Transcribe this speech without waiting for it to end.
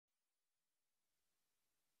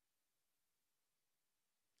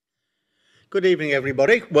Good evening,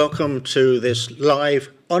 everybody. Welcome to this live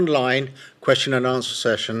online question and answer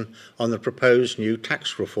session on the proposed new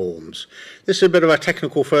tax reforms. This is a bit of a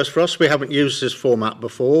technical first for us. We haven't used this format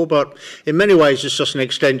before, but in many ways it's just an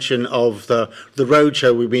extension of the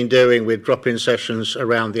roadshow we've been doing with drop-in sessions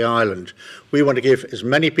around the island. We want to give as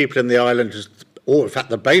many people in the island or in fact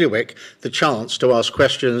the bailiwick, the chance to ask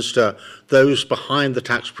questions to those behind the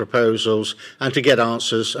tax proposals and to get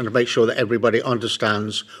answers and to make sure that everybody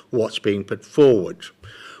understands what's being put forward.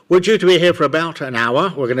 We're due to be here for about an hour.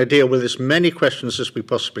 We're going to deal with as many questions as we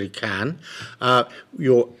possibly can.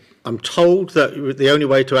 I'm told that the only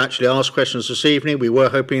way to actually ask questions this evening, we were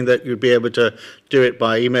hoping that you'd be able to do it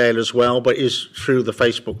by email as well, but is through the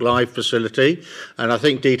Facebook Live facility. And I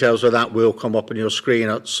think details of that will come up on your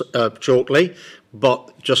screen shortly.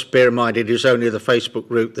 But just bear in mind, it is only the Facebook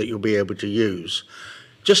route that you'll be able to use.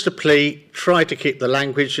 Just a plea, try to keep the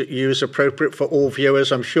language that you use appropriate for all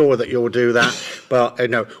viewers. I'm sure that you'll do that, but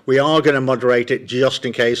we are going to moderate it just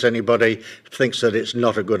in case anybody thinks that it's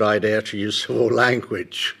not a good idea to use all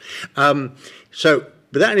language. So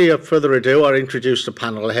without any further ado, I'll introduce the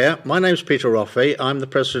panel here. My name's Peter Roffey. I'm the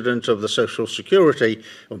President of the Social Security,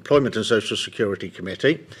 Employment and Social Security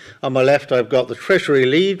Committee. On my left, I've got the Treasury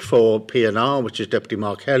Lead for P&R, which is Deputy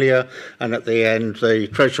Mark Hellier, and at the end, the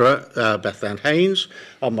Treasurer, Beth Ann Haynes.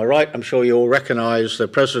 On my right, I'm sure you all recognise the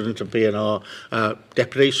President of P&R,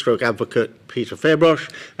 Deputy Stroke Advocate Peter Fairbrush,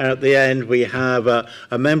 and at the end we have a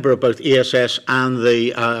member of both ESS and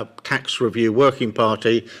the Tax Review Working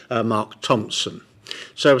Party, Mark Thompson.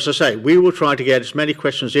 So, as I say, we will try to get as many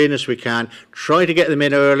questions in as we can, try to get them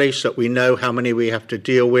in early so that we know how many we have to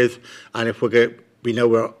deal with, and if we know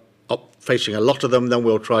we're facing a lot of them, then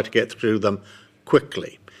we'll try to get through them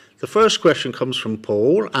quickly. The first question comes from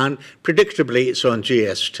Paul, and predictably it's on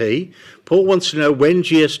GST. Paul wants to know when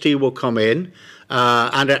GST will come in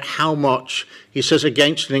and at how much. He says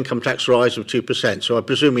against an income tax rise of 2%. So I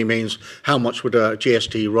presume he means how much would a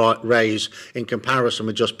GST raise in comparison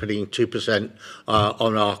with just putting 2%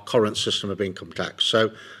 on our current system of income tax.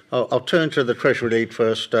 So I'll turn to the Treasury Lead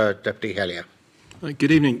first, Deputy Hellier.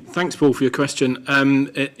 Good evening. Thanks, Paul, for your question.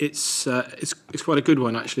 It's quite a good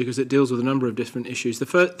one, actually, because it deals with a number of different issues. The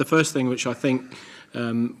first thing which I think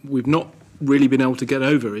we've not really been able to get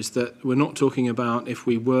over is that we're not talking about if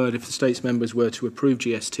the states members were to approve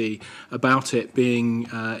GST, about it being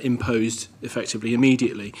imposed effectively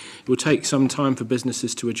immediately. It will take some time for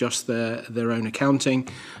businesses to adjust their own accounting,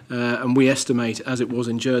 and we estimate, as it was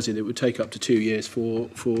in Jersey, that it would take up to 2 years for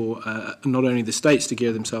not only the states to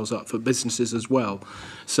gear themselves up, for businesses as well.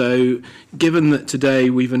 So given that today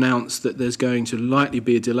we've announced that there's going to likely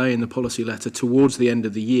be a delay in the policy letter towards the end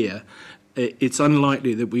of the year, it's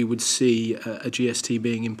unlikely that we would see a GST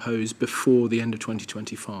being imposed before the end of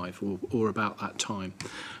 2025 or about that time.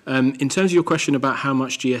 In terms of your question about how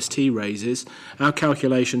much GST raises, our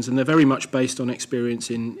calculations, and they're very much based on experience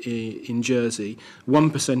in Jersey,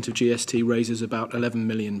 1% of GST raises about £11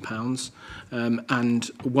 million, and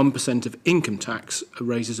 1% of income tax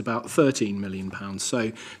raises about £13 million.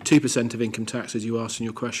 So 2% of income tax, as you asked in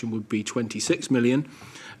your question, would be £26 million.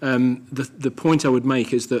 The point I would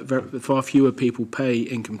make is that far fewer people pay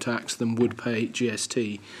income tax than would pay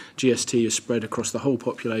GST. GST is spread across the whole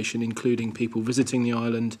population, including people visiting the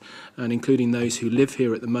island and including those who live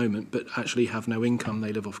here at the moment but actually have no income,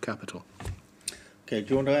 they live off capital. Okay, do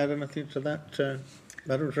you want to add anything to that,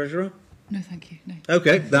 Madam Treasurer? No, thank you. No.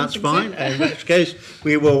 Okay, that's fine. In which case,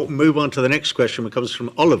 we will move on to the next question, which comes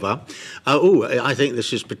from Oliver. I think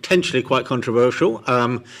this is potentially quite controversial.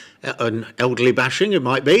 An elderly bashing, it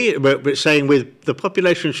might be, but saying with the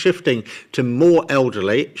population shifting to more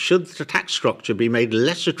elderly, should the tax structure be made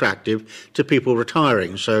less attractive to people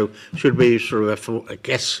retiring? So should we sort of, I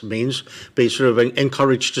guess means, be sort of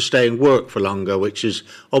encouraged to stay and work for longer, which is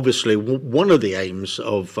obviously one of the aims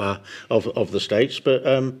of the states. But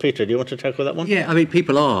Peter, do you want to tackle that one? Yeah, I mean,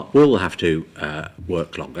 people will have to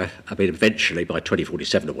work longer. I mean, eventually by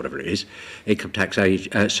 2047 or whatever it is,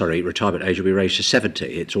 retirement age will be raised to 70.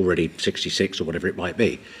 It's already 66 or whatever it might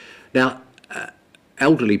be. Now,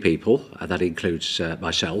 elderly people, and that includes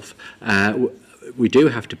myself, we do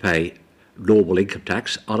have to pay normal income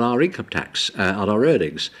tax on our income tax, on our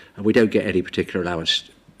earnings, and we don't get any particular allowance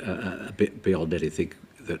a bit beyond anything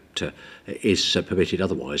that is permitted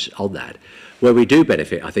otherwise on that. Where we do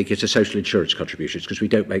benefit, I think, is the social insurance contributions, because we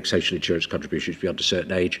don't make social insurance contributions beyond a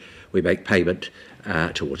certain age. We make payment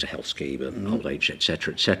towards a health scheme and old age,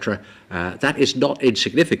 etc., etc. That is not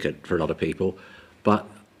insignificant for a lot of people, but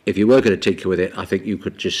if you were going to tinker with it, I think you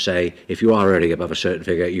could just say, if you are earning above a certain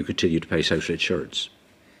figure, you continue to pay social insurance.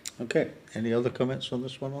 Okay, any other comments on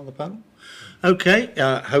this one on the panel? Okay,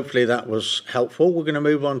 hopefully that was helpful. We're going to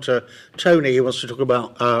move on to Tony, who wants to talk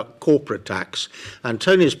about corporate tax. And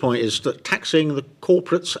Tony's point is that taxing the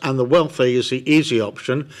corporates and the wealthy is the easy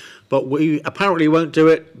option, but we apparently won't do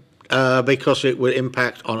it because it will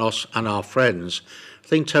impact on us and our friends. I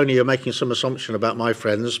think, Tony, you're making some assumption about my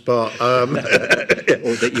friends, but... or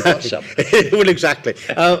that you've got some. Well, exactly.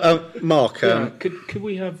 Mark? Could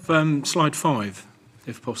we have slide 5,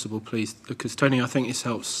 if possible, please? Because, Tony, I think this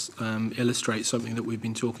helps illustrate something that we've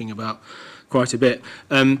been talking about quite a bit.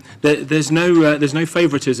 There's no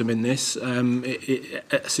favouritism in this.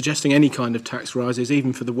 Suggesting any kind of tax rises,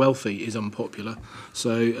 even for the wealthy, is unpopular.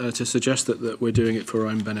 So to suggest that we're doing it for our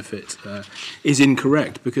own benefit is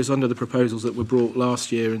incorrect, because under the proposals that were brought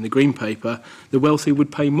last year in the Green Paper, the wealthy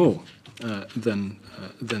would pay more than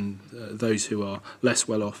those who are less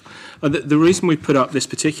well off. The reason we put up this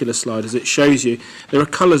particular slide is it shows you there are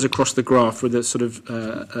colours across the graph with a sort of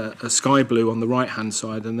a sky blue on the right hand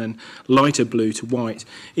side and then lighter blue to white.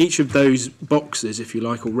 Each of those boxes, if you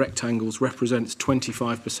like, or rectangles, represents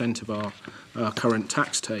 25% of our current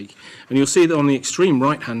tax take. And you'll see that on the extreme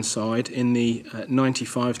right hand side, in the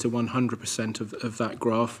 95 to 100% of that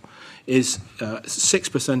graph, is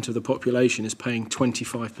 6% of the population is paying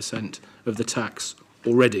 25% of the tax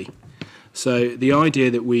already. So the idea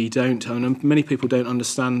that we don't, and many people don't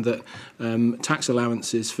understand that tax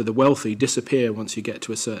allowances for the wealthy disappear once you get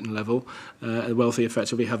to a certain level. The wealthy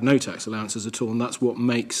effectively have no tax allowances at all, and that's what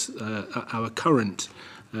makes our current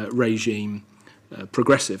regime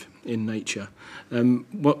progressive in nature.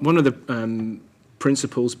 One of the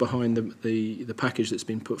principles behind the package that's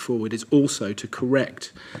been put forward is also to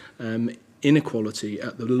correct inequality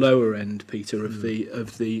at the lower end, Peter, of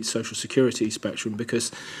the social security spectrum,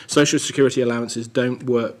 because social security allowances don't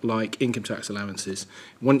work like income tax allowances.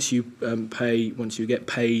 Once you get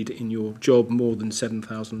paid in your job more than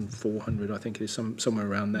 7,400, I think it is somewhere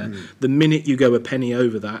around there, the minute you go a penny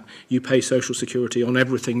over that, you pay social security on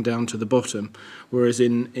everything down to the bottom. Whereas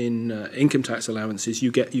in income tax allowances,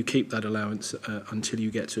 you keep that allowance until you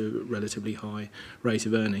get to a relatively high rate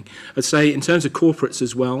of earning. I'd say in terms of corporates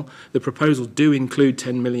as well, the proposals do include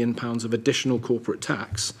 £10 million of additional corporate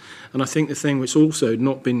tax. And I think the thing which also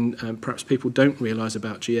not been, perhaps people don't realise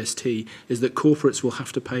about GST, is that corporates will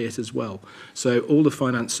have to pay it as well. So all the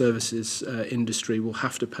finance services industry will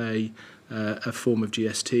have to pay a form of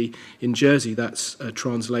GST. In Jersey, that's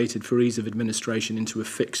translated for ease of administration into a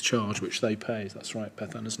fixed charge, which they pay. That's right,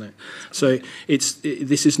 Beth Ann, isn't it? So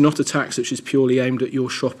this is not a tax which is purely aimed at your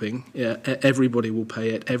shopping. Everybody will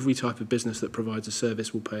pay it. Every type of business that provides a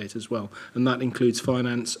service will pay it as well. And that includes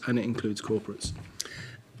finance and it includes corporates.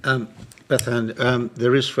 Beth Ann,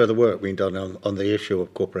 there is further work being done on the issue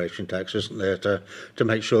of corporation tax, isn't there, to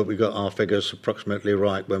make sure we got our figures approximately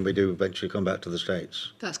right when we do eventually come back to the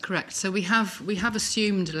States? That's correct. So we have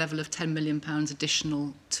assumed a level of £10 million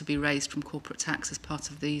additional to be raised from corporate tax as part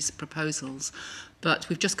of these proposals, but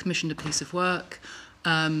we've just commissioned a piece of work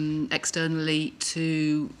externally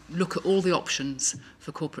to look at all the options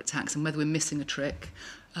for corporate tax and whether we're missing a trick.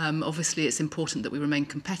 Obviously, it's important that we remain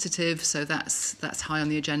competitive, so that's high on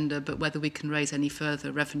the agenda. But whether we can raise any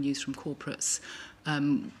further revenues from corporates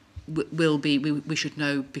we should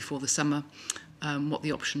know before the summer what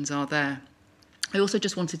the options are there. I also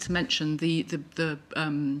just wanted to mention the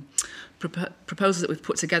proposals that we've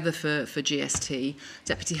put together for GST.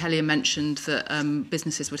 Deputy Hellier mentioned that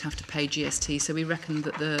businesses would have to pay GST, so we reckon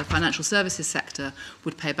that the financial services sector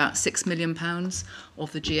would pay about £6 million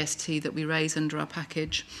of the GST that we raise under our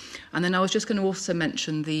package. And then I was just going to also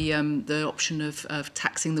mention the option of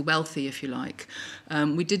taxing the wealthy, if you like.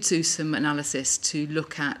 We did do some analysis to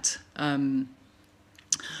look at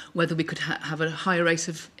whether we could have a higher rate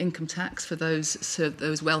of income tax for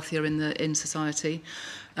those wealthier in society.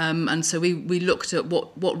 And so we looked at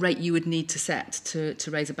what rate you would need to set to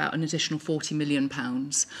raise about an additional £40 million.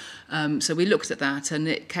 So we looked at that, and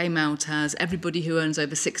it came out as everybody who earns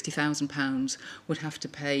over £60,000 would have to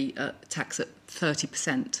pay tax at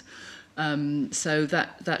 30%. So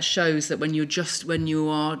that shows that when you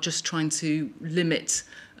are just trying to limit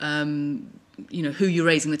who you're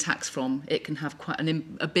raising the tax from, it can have quite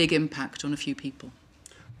a big impact on a few people.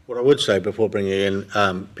 What I would say before bringing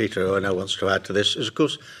in Peter, who I know wants to add to this, is, of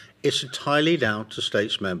course, it's entirely down to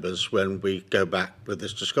states members when we go back with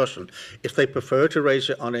this discussion. If they prefer to raise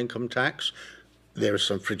it on income tax, there is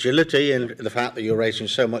some fragility in the fact that you're raising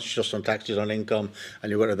so much just on taxes on income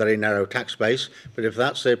and you've got a very narrow tax base. But if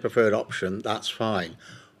that's their preferred option, that's fine.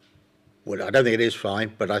 Well, I don't think it is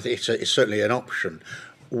fine, but I think it's certainly an option.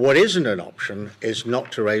 what isn't an option is not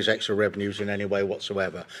to raise extra revenues in any way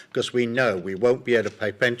whatsoever, because we know we won't be able to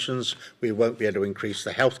pay pensions, we won't be able to increase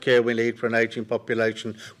the healthcare we need for an ageing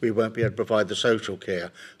population, we won't be able to provide the social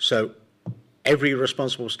care. So every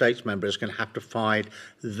responsible states member is going to have to find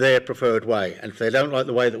their preferred way. And if they don't like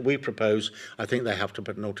the way that we propose, I think they have to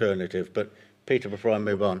put an alternative. But Peter, before I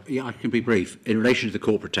move on. Yeah, I can be brief. In relation to the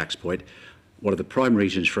corporate tax point, one of the prime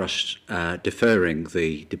reasons for us deferring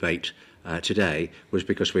the debate today was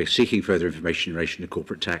because we're seeking further information in relation to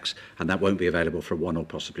corporate tax, and that won't be available for 1 or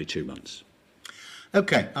possibly 2 months.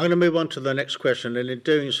 Okay, I'm going to move on to the next question, and in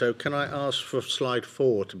doing so, can I ask for slide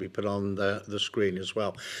 4 to be put on the screen as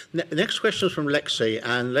well? Next question is from Lexi,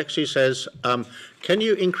 and Lexi says, can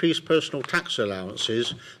you increase personal tax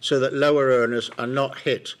allowances so that lower earners are not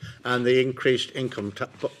hit and the increased income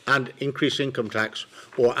tax,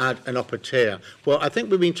 or add an upper tier? Well, I think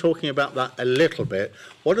we've been talking about that a little bit.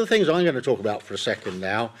 One of the things I'm going to talk about for a second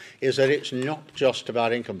now is that it's not just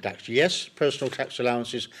about income tax. Yes, personal tax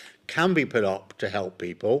allowances can be put up to help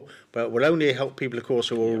people, but it will only help people, of course,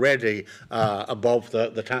 who are already above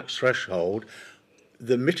the tax threshold.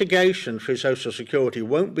 The mitigation through Social Security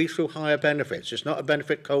won't be through higher benefits. It's not a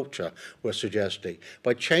benefit culture we're suggesting.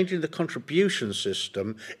 By changing the contribution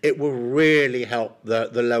system, it will really help the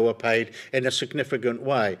lower paid in a significant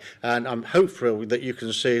way. And I'm hopeful that you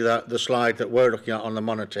can see the slide that we're looking at on the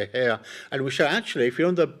monitor here. And we show actually, if you're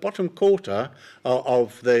in the bottom quarter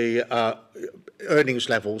of the earnings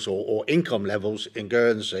levels or income levels in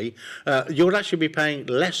Guernsey, you'll actually be paying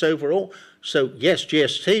less overall. So yes,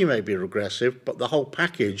 GST may be regressive, but the whole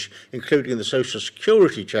package, including the Social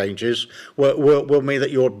Security changes, will mean that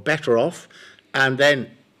you're better off. And then,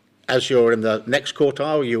 as you're in the next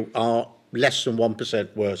quartile, you are less than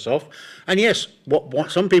 1% worse off. And yes, what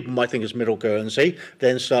some people might think is middle Guernsey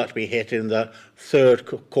then start to be hit in the third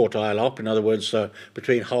quartile up. In other words,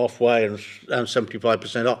 between halfway and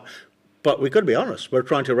 75% up. But we've got to be honest, we're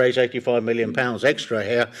trying to raise £85 million extra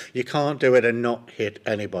here. You can't do it and not hit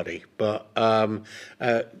anybody. But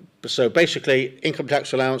so basically, income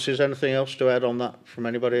tax allowances, anything else to add on that from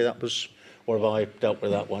anybody? That was, or have I dealt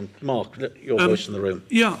with that one? Mark, your voice in the room.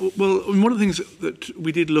 Yeah, well, one of the things that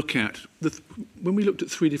we did look at, when we looked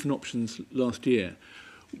at 3 different options last year,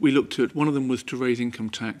 we looked at, one of them was to raise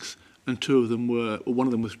income tax, and one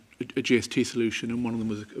of them was a GST solution, and one of them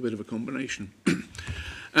was a bit of a combination.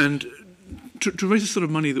 And to raise the sort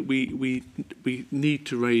of money that we need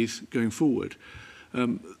to raise going forward,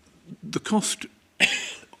 the cost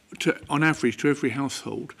on average to every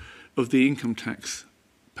household of the income tax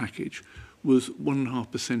package was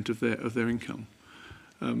 1.5% of their income.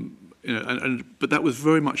 But that was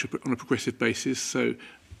very much on a progressive basis. So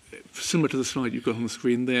similar to the slide you've got on the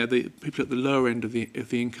screen there, the people at the lower end of the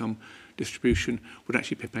income distribution would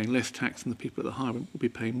actually be paying less tax, and the people at the higher end would be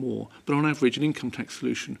paying more. But on average, an income tax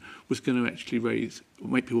solution was going to actually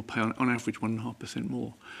make people pay on average 1.5%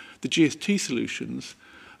 more. The GST solutions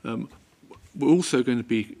were also going to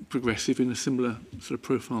be progressive in a similar sort of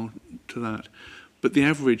profile to that, but the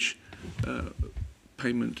average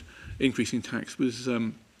payment increase in tax was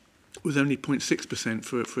only 0.6%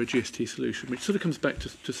 for a GST solution, which sort of comes back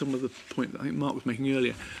to some of the point that I think Mark was making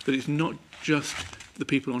earlier, that it's not just the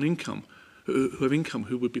people on income who have income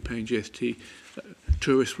who would be paying GST.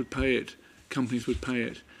 Tourists would pay it, companies would pay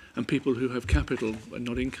it, and people who have capital and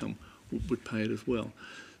not income would pay it as well.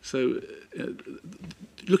 So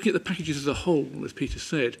looking at the packages as a whole, as Peter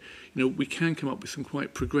said, we can come up with some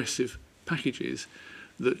quite progressive packages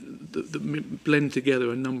that blend together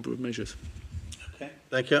a number of measures. Okay,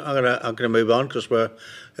 thank you. I'm going to move on because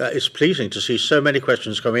it's pleasing to see so many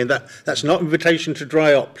questions coming in. That's not an invitation to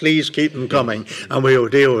dry up. Please keep them coming, and we will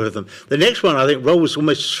deal with them. The next one, I think, rolls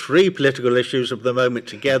almost 3 political issues of the moment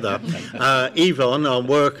together. Yvonne on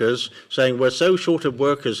workers saying, we're so short of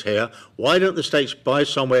workers here. Why don't the states buy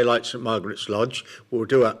somewhere like St Margaret's Lodge? We'll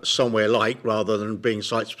do it somewhere like, rather than being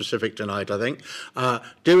site-specific tonight, I think.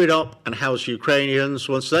 Do it up and house Ukrainians.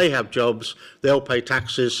 Once they have jobs, they'll pay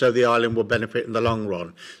taxes, so the island will benefit in the long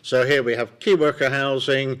run. So here we have key worker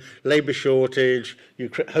housing, labour shortage,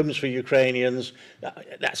 homes for Ukrainians.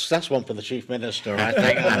 That's one for the Chief Minister, I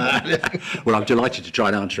think. Well, I'm delighted to try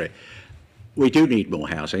and answer it. We do need more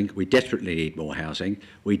housing. We desperately need more housing.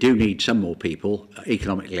 We do need some more people,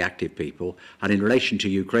 economically active people. And in relation to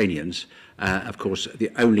Ukrainians, of course, the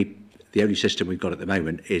only system we've got at the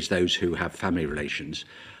moment is those who have family relations.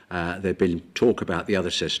 There's been talk about the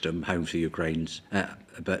other system, Home for Ukrainians,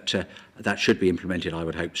 but that should be implemented, I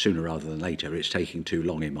would hope, sooner rather than later. It's taking too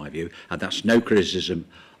long, in my view, and that's no criticism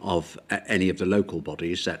of any of the local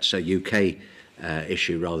bodies. That's a UK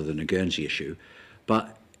issue rather than a Guernsey issue.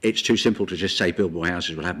 But it's too simple to just say build more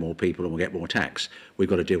houses, we'll have more people and we'll get more tax. We've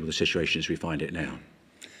got to deal with the situation as we find it now.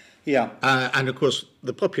 Yeah, and of course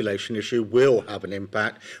the population issue will have an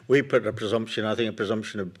impact. We put a presumption, I think a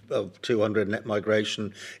presumption of 200 net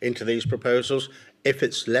migration into these proposals. If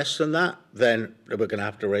it's less than that, then we're going to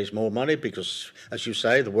have to raise more money because, as you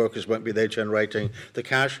say, the workers won't be there generating the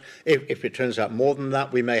cash. If it turns out more than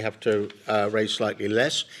that, we may have to raise slightly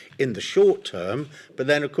less in the short term. But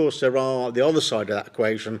then, of course, there are the other side of that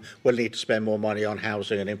equation. We'll need to spend more money on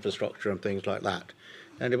housing and infrastructure and things like that.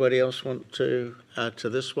 Anybody else want to add to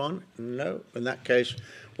this one? No. In that case,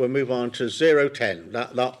 we'll move on to 010.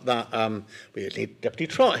 We need Deputy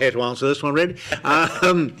Trott here to answer this one, really.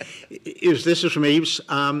 This is from Eves.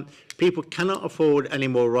 People cannot afford any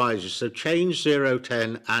more rises, so change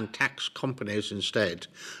 010 and tax companies instead.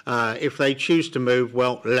 If they choose to move,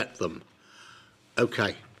 well, let them.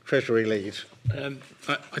 Okay. Treasury lead.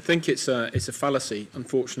 I think it's a fallacy,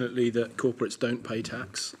 unfortunately, that corporates don't pay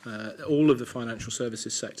tax. All of the financial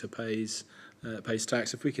services sector pays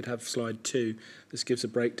tax. If we could have slide 2, this gives a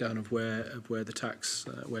breakdown of where the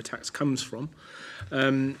tax comes from.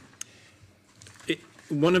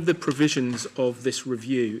 One of the provisions of this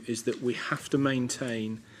review is that we have to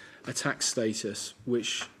maintain a tax status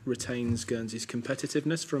which retains Guernsey's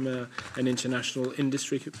competitiveness from an international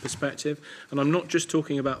industry perspective. And I'm not just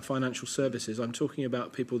talking about financial services, I'm talking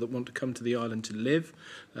about people that want to come to the island to live,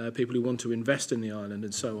 people who want to invest in the island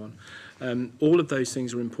and so on. All of those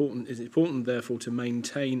things are important. It's important, therefore, to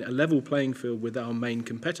maintain a level playing field with our main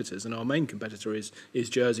competitors. And our main competitor is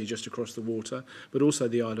Jersey, just across the water, but also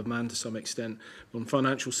the Isle of Man to some extent. On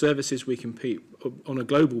financial services, we compete on a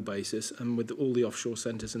global basis and with all the offshore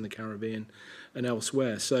centres in the Caribbean and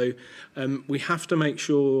elsewhere. So we have to make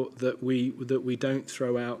sure that we don't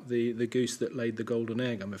throw out the goose that laid the golden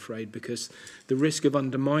egg, I'm afraid, because the risk of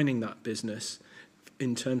undermining that business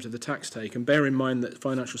in terms of the tax take, and bear in mind that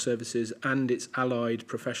financial services and its allied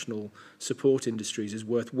professional support industries is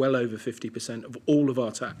worth well over 50% of all of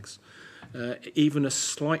our tax. Even a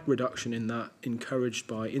slight reduction in that, encouraged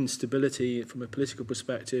by instability from a political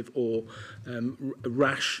perspective or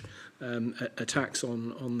rash attacks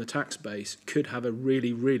on the tax base, could have a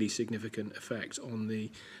really, really significant effect on the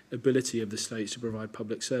ability of the states to provide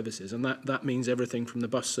public services. And that means everything from the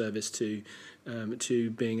bus service to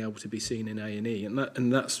being able to be seen in A&E.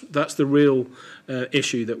 And that's the real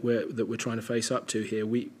issue that we're trying to face up to here.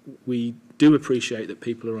 We do appreciate that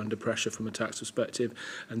people are under pressure from a tax perspective,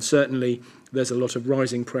 and certainly there's a lot of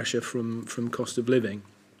rising pressure from cost of living.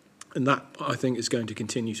 And that, I think, is going to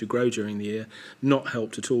continue to grow during the year, not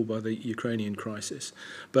helped at all by the Ukrainian crisis.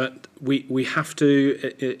 But we have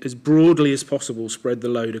to, as broadly as possible, spread the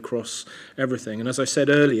load across everything. And as I said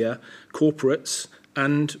earlier, corporates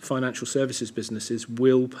and financial services businesses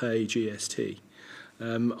will pay GST.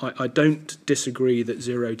 I don't disagree that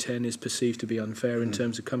 010 is perceived to be unfair in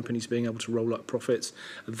terms of companies being able to roll up profits.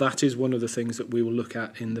 That is one of the things that we will look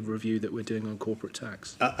at in the review that we're doing on corporate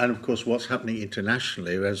tax. And of course, what's happening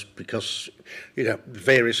internationally is because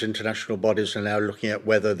various international bodies are now looking at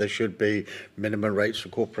whether there should be minimum rates for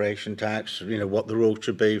corporation tax, what the rules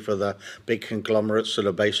should be for the big conglomerates that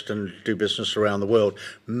are based and do business around the world,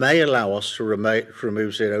 may allow us to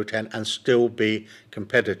remove 010 and still be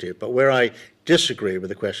competitive. But where I disagree with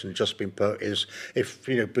the question just been put is if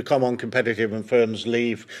become uncompetitive and firms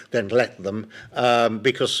leave, then let them,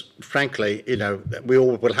 because frankly we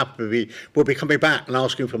all will be coming back and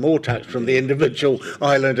asking for more tax from the individual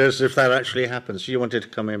islanders if that actually happens. You wanted to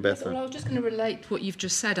come in, Beth? Well, I was just going to relate what you've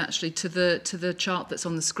just said actually to the chart that's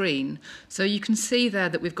on the screen. So you can see there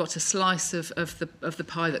that we've got a slice of the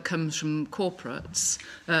pie that comes from corporates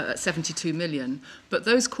at 72 million, but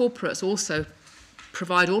those corporates also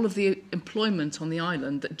provide all of the employment on the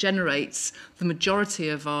island that generates the majority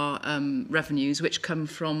of our revenues, which come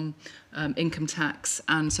from income tax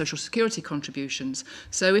and social security contributions.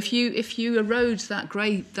 So if you erode that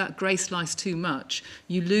grey slice too much,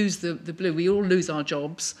 you lose the blue. We all lose our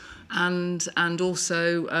jobs, and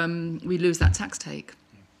also we lose that tax take.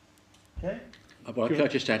 Okay. Well, can I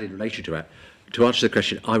just add in relation to that? To answer the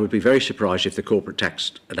question, I would be very surprised if the corporate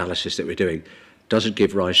tax analysis that we're doing doesn't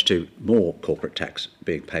give rise to more corporate tax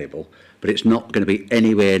being payable, but it's not going to be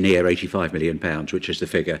anywhere near £85 million, which is the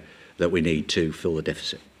figure that we need to fill the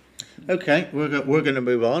deficit. Okay, we're going to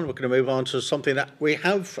move on. We're going to move on to something that we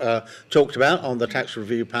have talked about on the tax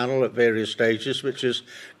review panel at various stages, which is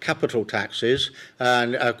capital taxes.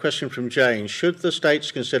 And a question from Jane: should the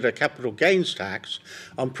states consider capital gains tax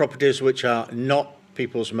on properties which are not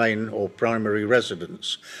people's main or primary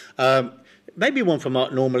residence? Maybe one for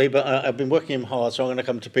Mark normally, but I've been working him hard, so I'm going to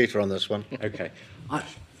come to Peter on this one. Okay.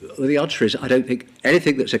 Well, the answer is I don't think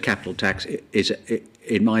anything that's a capital tax is,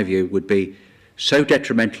 in my view, would be so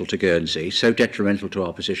detrimental to Guernsey, so detrimental to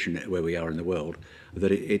our position where we are in the world,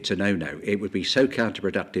 that it's a no-no. It would be so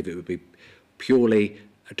counterproductive, it would be purely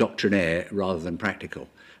doctrinaire rather than practical.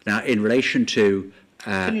 Now, in relation to...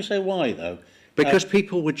 Can you say why, though? Because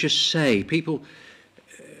people would just say, Guernsey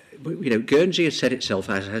has set itself,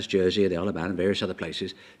 as has Jersey and the Isle of Man and various other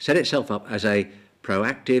places, set itself up as a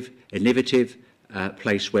proactive, innovative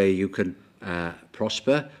place where you can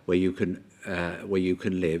prosper, where you can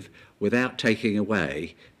live without taking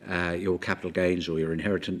away your capital gains or your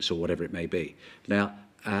inheritance or whatever it may be. Now,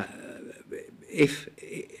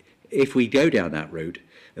 if we go down that route,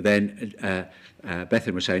 then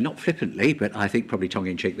Bethan was saying, not flippantly, but I think probably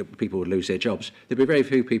tongue-in-cheek, that people would lose their jobs. There'd be very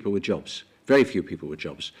few people with jobs,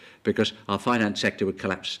 because our finance sector would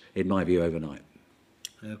collapse, in my view, overnight.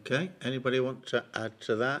 Okay. Anybody want to add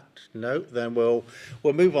to that? No. Then we'll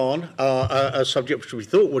move on. A subject which we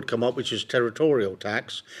thought would come up, which is territorial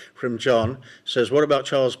tax. From John, says, what about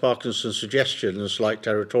Charles Parkinson's suggestions like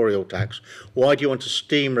territorial tax? Why do you want to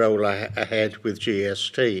steamroll ahead with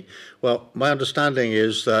GST? Well, my understanding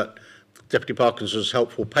is that Deputy Parkinson's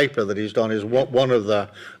helpful paper that he's done is one of the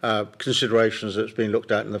considerations that's been looked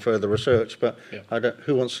at in the further research. But yeah.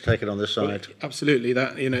 Who wants to take it on this side? Well, absolutely,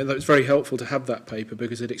 that's very helpful to have that paper,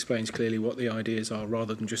 because it explains clearly what the ideas are,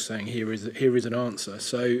 rather than just saying here is an answer.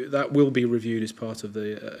 So that will be reviewed as part of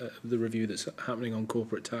the review that's happening on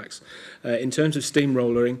corporate tax. In terms of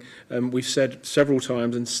steamrolling, we've said several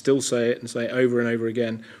times, and still say it over and over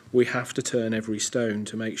again, we have to turn every stone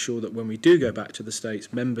to make sure that when we do go back to the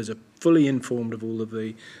States, members are fully informed of all of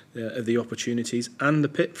the opportunities and the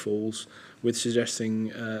pitfalls with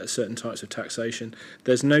suggesting certain types of taxation.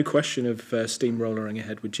 There's no question of steamrolling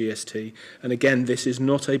ahead with GST. And again, this is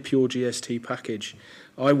not a pure GST package.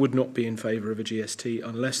 I would not be in favour of a GST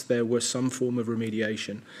unless there was some form of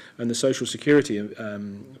remediation, and the social security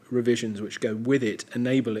revisions which go with it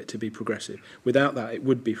enable it to be progressive. Without that, it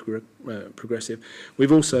would be progressive.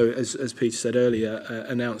 We've also, as Peter said earlier,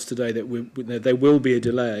 announced today that there will be a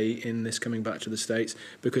delay in this coming back to the States,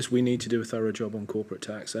 because we need to do a thorough job on corporate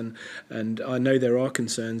tax. And I know there are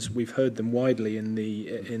concerns. We've heard them widely in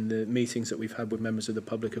the meetings that we've had with members of the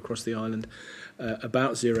public across the island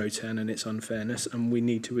about 010 and its unfairness, and we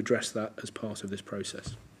need to address that as part of this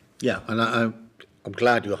process. Yeah, and I'm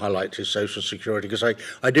glad you highlighted social security, because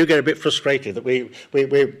I do get a bit frustrated that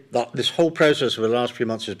this whole process of the last few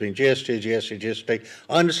months has been GST.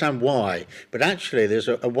 I understand why, but actually there's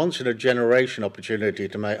a once-in-a-generation opportunity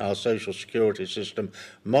to make our social security system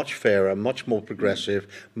much fairer, much more progressive,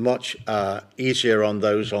 much easier on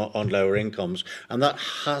those on lower incomes, and that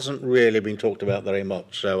hasn't really been talked about very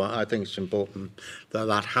much. So I think it's important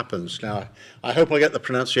that happens. Now, I hope I get the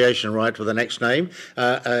pronunciation right for the next name.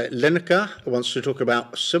 Lineker wants to talk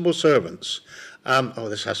about civil servants.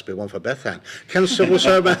 This has to be one for Bethan. Can civil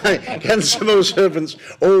servants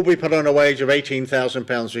all be put on a wage of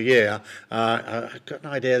 £18,000 a year? I've got an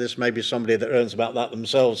idea this may be somebody that earns about that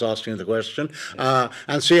themselves asking the question,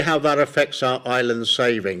 and see how that affects our island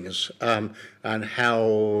savings, and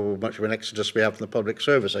how much of an exodus we have from the public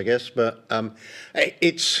service, I guess. But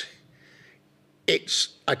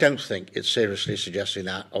I don't think it's seriously suggesting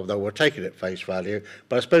that, although we'll take it at face value.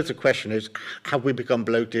 But I suppose the question is, have we become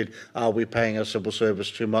bloated? Are we paying our civil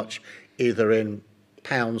service too much, either in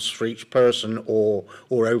pounds for each person or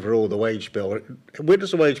overall the wage bill? Where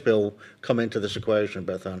does the wage bill come into this equation,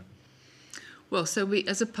 Bethan? Well, so we,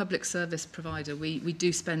 as a public service provider, we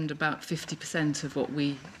do spend about 50% of what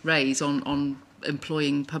we raise on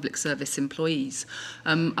employing public service employees.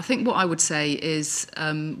 I think what I would say is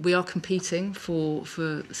we are competing for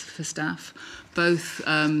staff, both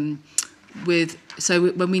when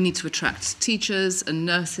we need to attract teachers and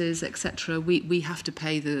nurses, etc., we have to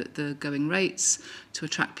pay the going rates to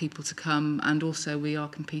attract people to come, and also we are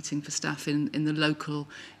competing for staff in the local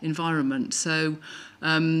environment. So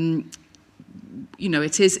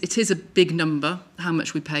it is a big number, how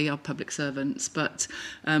much we pay our public servants, but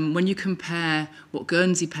when you compare what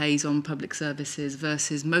Guernsey pays on public services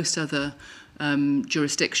versus most other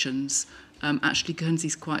jurisdictions, actually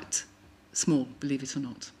Guernsey's quite small, believe it or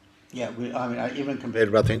not. Yeah, even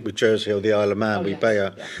compared, I think, with Jersey or the Isle of Man, we pay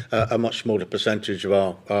a much smaller percentage of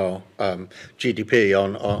our GDP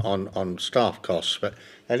on staff costs. But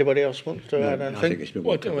Anybody else want to add I anything? think it's been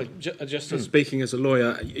Well, well covered. just speaking as a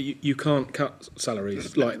lawyer, you can't cut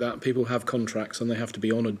salaries like that. People have contracts and they have to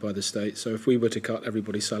be honoured by the state. So if we were to cut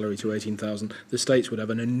everybody's salary to 18,000, the states would have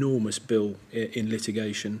an enormous bill in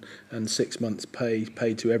litigation and 6 months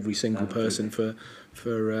paid to every single person for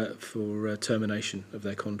termination of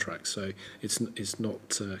their contracts. So it's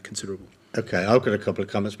not considerable. Okay, I've got a couple of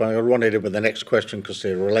comments, but I'll run it with the next question because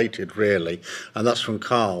they're related, really. And that's from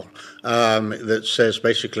Carl, that says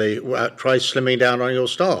basically, try slimming down on your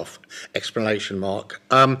staff, exclamation mark.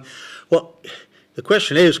 Well, the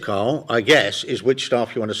question is, Carl, I guess, is which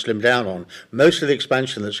staff you want to slim down on. Most of the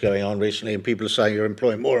expansion that's going on recently, and people are saying you're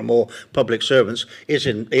employing more and more public servants, is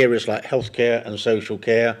in areas like healthcare and social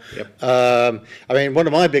care. Yep. I mean, one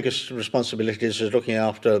of my biggest responsibilities is looking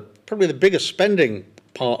after probably the biggest spending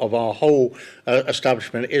part of our whole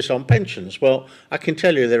establishment is on pensions. Well, I can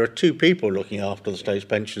tell you there are two people looking after the state's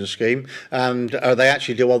pension scheme, and they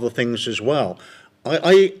actually do other things as well.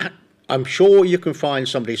 I'm sure you can find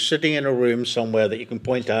somebody sitting in a room somewhere that you can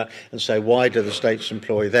point out and say, why do the states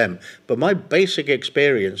employ them? But my basic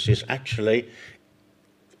experience is actually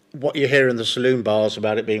what you hear in the saloon bars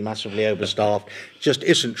about it being massively overstaffed just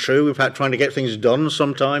isn't true. We've had trying to get things done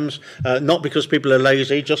sometimes, not because people are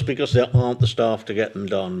lazy, just because there aren't the staff to get them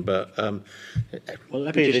done. But Well,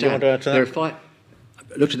 let Peter, me just do you want to add to that? There are I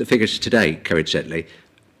looked at the figures today, coincidentally.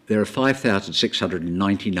 There are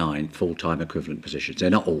 5,699 full-time equivalent positions. They're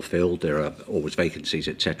not all filled. There are always vacancies,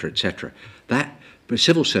 etc., etc. That, but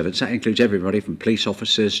civil servants, that includes everybody from police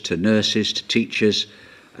officers to nurses to teachers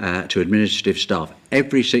to administrative staff.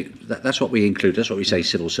 That's what we include. That's what we say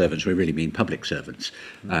civil servants. We really mean public servants.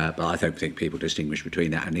 But I don't think people distinguish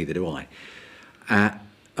between that, and neither do I.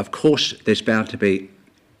 Of course, there's bound to be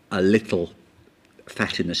a little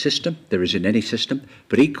fat in the system. There is in any system,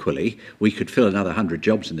 but equally we could fill another 100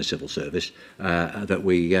 jobs in the civil service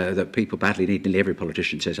that people badly need. Nearly every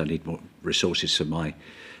politician says, I need more resources for my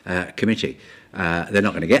committee. They're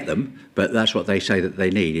not going to get them, but that's what they say that they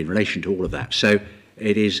need in relation to all of that. So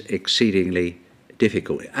it is exceedingly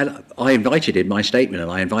difficult. And I invited in my statement, and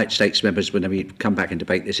I invite states members when we come back and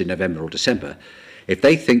debate this in November or December, if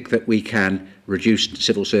they think that we can reduce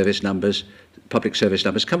civil service numbers, public service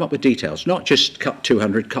numbers, come up with details, not just cut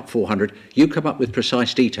 200, cut 400. You come up with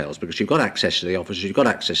precise details because you've got access to the officers, you've got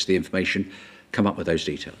access to the information. Come up with those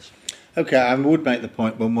details. Okay, I would make the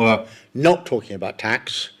point when we're not talking about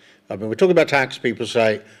tax. I mean, we're talking about tax, people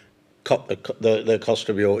say, cut the cost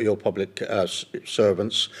of your public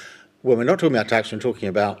servants. When we're not talking about tax, we're talking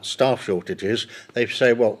about staff shortages. They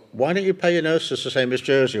say, well, why don't you pay your nurses the same as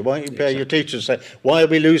Jersey? Why don't you pay your teachers? Say, why are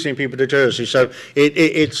we losing people to Jersey? So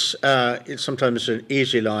it's sometimes an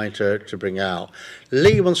easy line to bring out.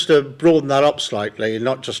 Lee wants to broaden that up slightly,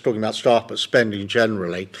 not just talking about staff, but spending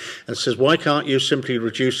generally, and says, why can't you simply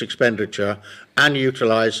reduce expenditure and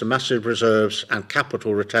utilise the massive reserves and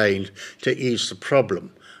capital retained to ease the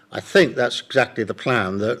problem? I think that's exactly the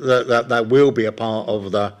plan. That will be a part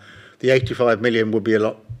of the 85 million would be a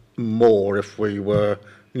lot more if we were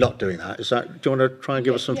not doing that. Is that? Do you want to try and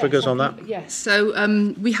give us some figures on that? Yes. So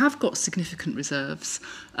we have got significant reserves,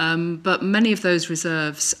 but many of those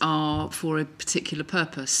reserves are for a particular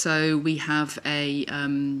purpose. So we have a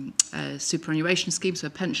superannuation scheme, so a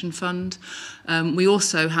pension fund. We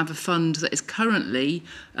also have a fund that is currently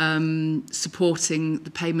supporting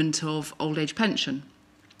the payment of old age pension.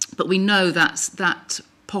 But we know that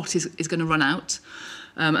pot is going to run out,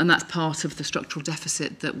 and that's part of the structural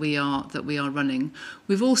deficit that we are running.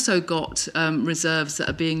 We've also got reserves that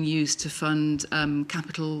are being used to fund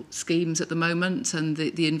capital schemes at the moment, and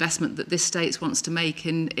the investment that this state wants to make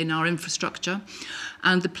in our infrastructure.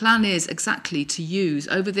 And the plan is exactly to use,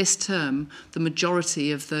 over this term, the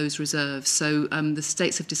majority of those reserves. So the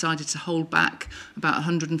states have decided to hold back about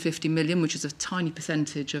 150 million, which is a tiny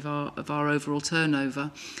percentage of our overall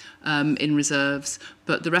turnover, in reserves.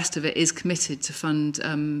 But the rest of it is committed to fund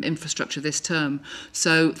infrastructure this term.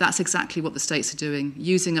 So that's exactly what the states are doing,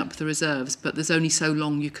 using up the reserves. But there's only so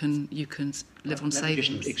long you can live on savings.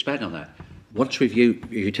 Just expand on that. Once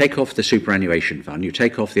you take off the superannuation fund, you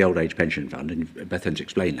take off the old age pension fund, and Bethan's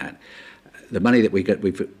explained that, the money that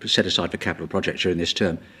we've set aside for capital projects during this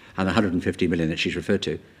term, and the 150 million that she's referred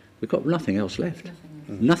to, we've got nothing else left.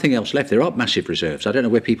 Nothing else left. There aren't massive reserves. I don't know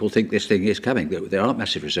where people think this thing is coming. There aren't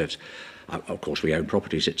massive reserves. Of course, we own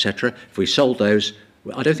properties, etc. If we sold those,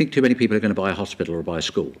 I don't think too many people are going to buy a hospital or buy a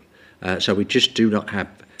school. So we just do not have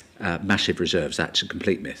massive reserves. That's a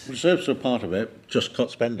complete myth. Reserves are part of it. Just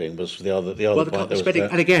cut spending was the other Well, point. the spending,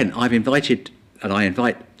 and again, I've invited and I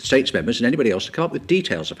invite States members and anybody else to come up with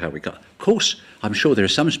details of how we cut. Of course, I'm sure there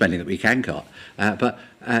is some spending that we can cut, but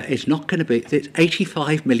it's not going to be. It's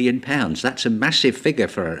 £85 million. That's a massive figure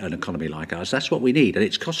for an economy like ours. That's what we need, and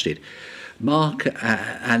it's costed. Mark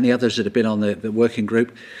and the others that have been on the working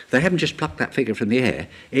group, they haven't just plucked that figure from the air.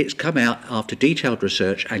 It's come out after detailed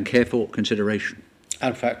research and careful consideration.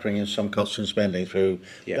 And factoring in some costs and spending through,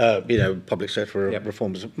 public sector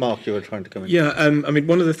reforms. Mark, you were trying to come in. Yeah, I mean,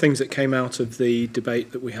 one of the things that came out of the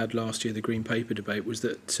debate that we had last year, the Green Paper debate, was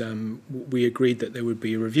that we agreed that there would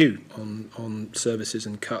be a review on services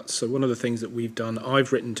and cuts. So one of the things that we've done,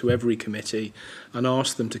 I've written to every committee and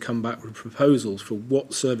asked them to come back with proposals for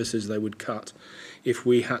what services they would cut if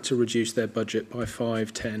we had to reduce their budget by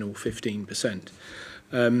 5, 10 or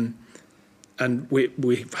 15%. And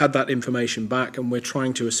we've had that information back, and we're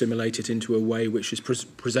trying to assimilate it into a way which is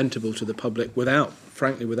presentable to the public without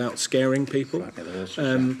scaring people.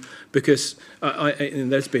 Because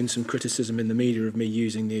and there's been some criticism in the media of me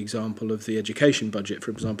using the example of the education budget,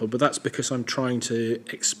 for example, but that's because I'm trying to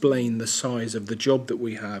explain the size of the job that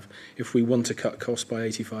we have if we want to cut costs by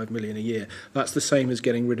 85 million a year. That's the same as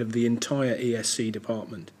getting rid of the entire ESC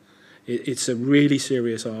department. It's a really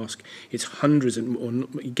serious ask. It's hundreds or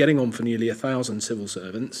getting on for nearly 1,000 civil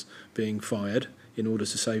servants being fired in order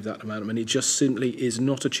to save that amount of money. It just simply is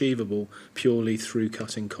not achievable purely through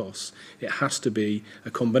cutting costs. It has to be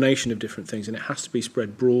a combination of different things, and it has to be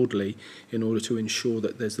spread broadly in order to ensure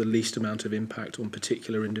that there's the least amount of impact on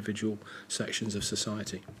particular individual sections of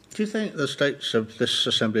society. Do you think the states of this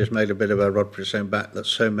assembly has made a bit of a rod for its own back that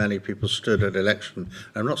so many people stood at election?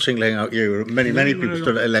 I'm not singling out you. Many people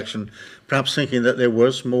stood at election, perhaps thinking that there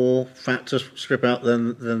was more fat to strip out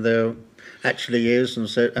than there actually is, and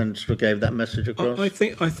sort of gave that message across. I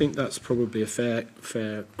think that's probably a fair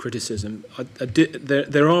criticism.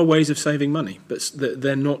 There are ways of saving money, but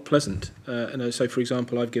they're not pleasant. So, for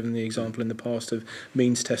example, I've given the example in the past of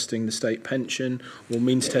means testing the state pension or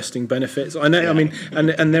means testing benefits. I know, I mean,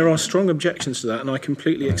 and there are strong objections to that, and I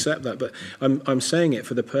completely accept that. But I'm saying it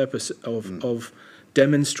for the purpose of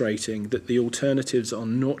demonstrating that the alternatives are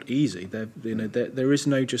not easy. There is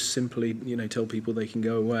no just simply tell people they can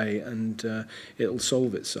go away and it'll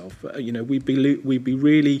solve itself. We'd be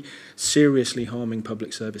really seriously harming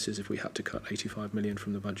public services if we had to cut 85 million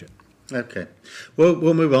from the budget. Okay. Well,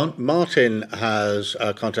 we'll move on. Martin has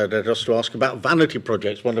contacted us to ask about vanity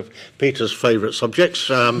projects, one of Peter's favourite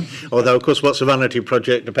subjects, although, of course, what's a vanity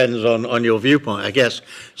project depends on your viewpoint, I guess.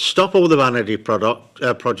 Stop all the vanity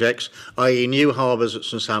projects, i.e. new harbours at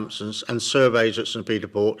St Sampson's and surveys at St Peter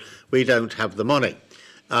Port. We don't have the money.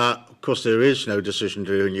 Of course, there is no decision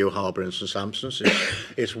to do a new harbour in St Sampson's.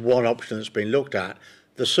 It's one option that's been looked at.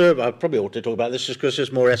 The survey, I probably ought to talk about this because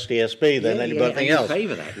it's more SDSB than anything else.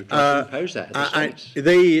 Favour that. You impose that.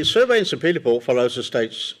 The survey in St Peter Port follows the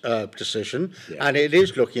state's decision, and it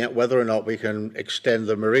is looking at whether or not we can extend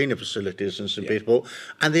the marina facilities in St Peter Port.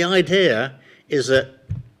 And the idea is that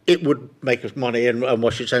it would make us money and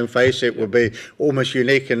wash its own face. It would be almost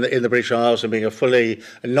unique in the British Isles and being a fully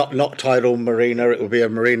not tidal marina. It would be a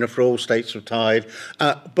marina for all states of tide.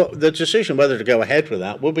 But the decision whether to go ahead with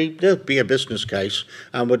that there'll be a business case,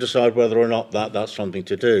 and we'll decide whether or not that's something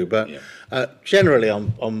to do. But generally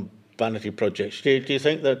on vanity projects, do you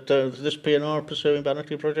think that this PNR are pursuing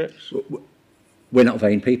vanity projects? We're not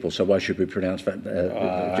vain people, so why should we pronounce that?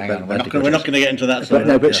 We're not going to get into that side.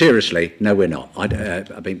 But seriously, no, we're not.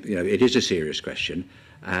 I mean, it is a serious question,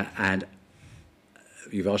 and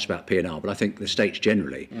you've asked about PNR, but I think the states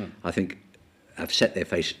generally, I think, have set their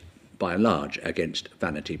face by and large against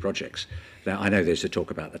vanity projects. Now, I know there's a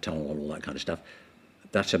talk about the tunnel and all that kind of stuff.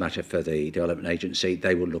 That's a matter for the Development Agency.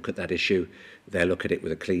 They will look at that issue. They'll look at it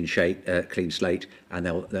with a clean slate, and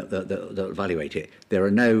they'll evaluate it.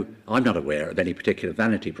 I'm not aware of any particular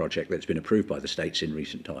vanity project that's been approved by the states in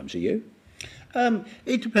recent times. Are you?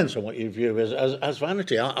 It depends on what you view as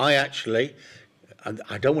vanity. I actually,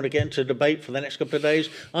 I don't want to get into debate for the next couple of days.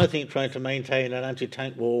 I think trying to maintain an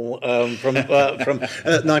anti-tank wall from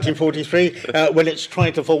 1943 when it's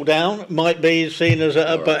trying to fall down might be seen as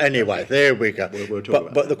a... But anyway, there we go. We'll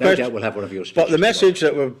talk about that. No doubt we'll have one of your speeches. But the message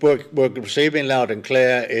that we're receiving loud and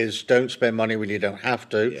clear is don't spend money when you don't have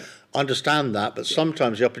to. Yeah. Understand that, but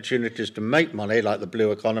sometimes the opportunities to make money, like the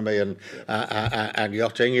blue economy and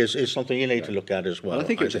yachting, is something you need to look at as well. I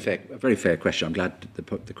think it was a very fair question. I'm glad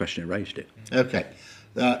the questioner raised it. Okay.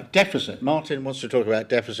 Deficit. Martin wants to talk about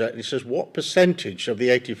deficit, and he says, what percentage of the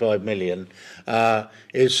 85 million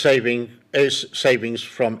is savings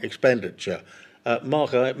from expenditure?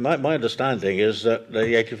 Mark, my understanding is that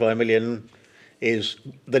the 85 million is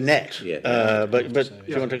the net. But do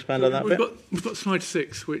you want to expand on that bit? We've got slide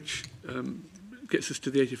 6, which gets us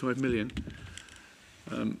to the 85 million.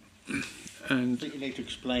 And I think you need to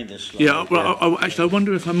explain this slide. yeah, well, actually, I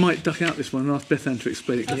wonder if I might duck out this one and ask Beth Ann to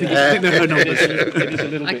explain it. 'Cause I think they're her numbers. It is a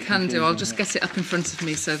little I bit can do. confusing, I'll just get it up in front of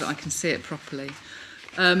me so that I can see it properly.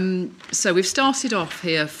 So we've started off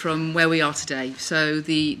here from where we are today. So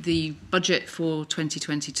the budget for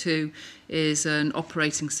 2022 is an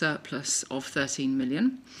operating surplus of 13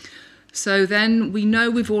 million. So then we know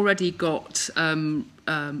we've already got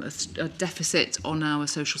a deficit on our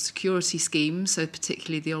social security scheme, so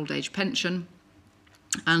particularly the old age pension.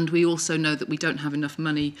 And we also know that we don't have enough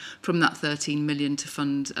money from that 13 million to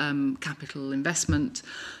fund capital investment.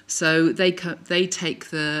 So they take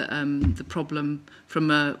the problem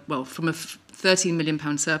from a 13 million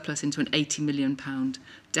pound surplus into an 80 million pound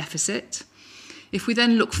deficit. If we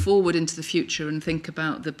then look forward into the future and think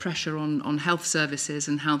about the pressure on health services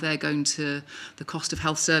and how they're going to, the cost of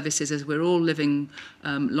health services as we're all living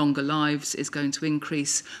longer lives is going to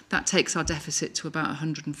increase, that takes our deficit to about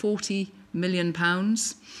 140 million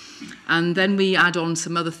pounds. And then we add on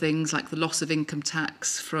some other things like the loss of income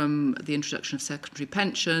tax from the introduction of secondary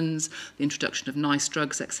pensions, the introduction of nice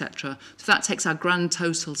drugs, etc. So that takes our grand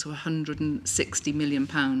total to 160 million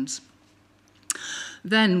pounds.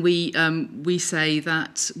 Then we say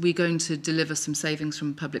that we're going to deliver some savings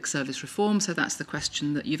from public service reform. So that's the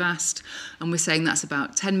question that you've asked. And we're saying that's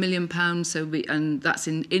about £10 million. And that's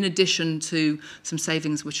in addition to some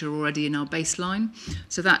savings which are already in our baseline.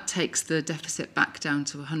 So that takes the deficit back down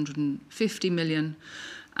to 150 million.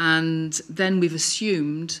 And then we've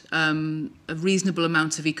assumed a reasonable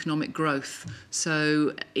amount of economic growth.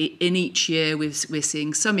 So in each year we're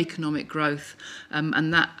seeing some economic growth,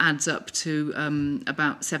 and that adds up to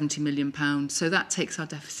about £70 million. So that takes our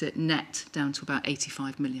deficit net down to about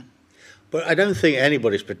 85 million. But I don't think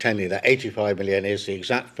anybody's pretending that 85 million is the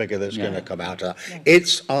exact figure that's going to come out of that.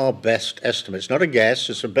 It's our best estimate. It's not a guess.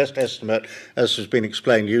 It's a best estimate, as has been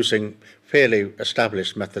explained, using fairly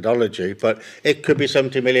established methodology. But it could be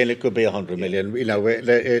 70 million. It could be 100 million. You know,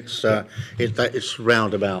 it's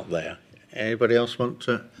roundabout there. Anybody else want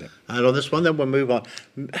to add on this one? Then we'll move on.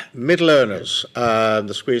 Middle earners,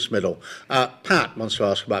 the squeezed middle. Pat wants to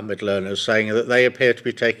ask about middle earners, saying that they appear to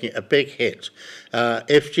be taking a big hit.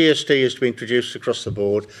 If GST is to be introduced across the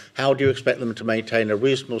board, how do you expect them to maintain a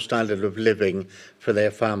reasonable standard of living for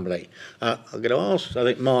their family? I'm going to ask, I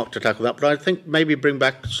think, Mark to tackle that, but I think maybe bring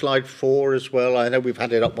back slide 4 as well. I know we've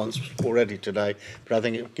had it up once already today, but I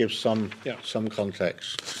think it gives some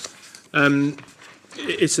context.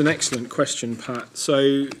 It's an excellent question, Pat.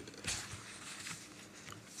 So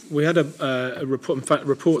we had a report, in fact,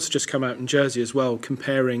 reports just come out in Jersey as well,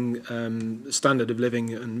 comparing standard of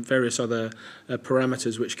living and various other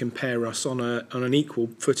parameters which compare us on an equal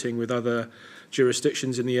footing with other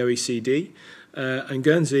jurisdictions in the OECD. And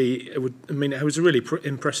Guernsey, it was a really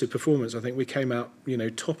impressive performance. I think we came out,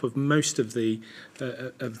 top of most of the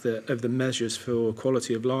measures for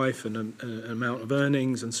quality of life and amount of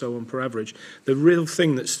earnings and so on per average. The real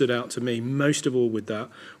thing that stood out to me most of all with that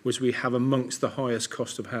was we have amongst the highest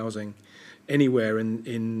cost of housing anywhere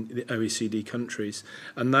in the OECD countries,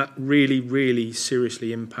 and that really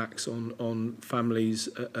seriously impacts on families'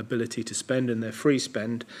 ability to spend and their free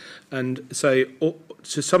spend. And so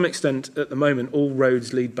to some extent at the moment all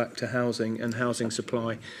roads lead back to housing and housing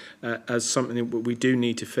supply as something that we do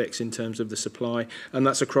need to fix in terms of the supply, and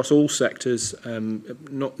that's across all sectors,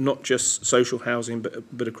 not just social housing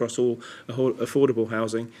but across all affordable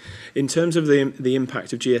housing. In terms of the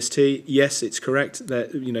impact of GST, yes, it's correct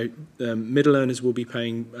that middle earners will be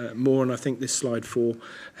paying more, and I think this slide 4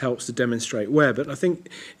 helps to demonstrate where. But I think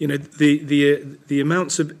the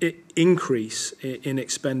amounts of increase in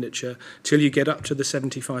expenditure till you get up to the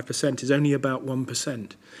 75% is only about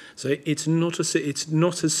 1%. So it's not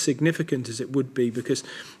as significant as it would be, because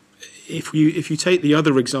if you take the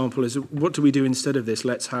other example as what do we do instead of this?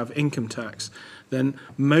 Let's have income tax. Then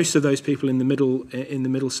most of those people in the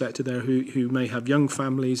middle sector there who may have young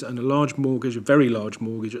families and a large mortgage, a very large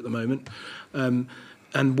mortgage at the moment,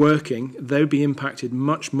 and working, they'll be impacted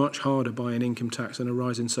much harder by an income tax and a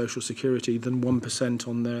rise in social security than 1%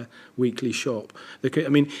 on their weekly shop.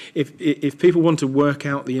 If people want to work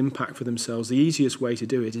out the impact for themselves, the easiest way to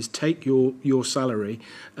do it is take your salary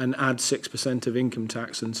and add 6% of income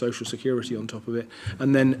tax and social security on top of it,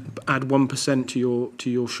 and then add 1% to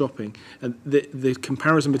your shopping. And the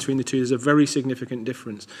comparison between the two is a very significant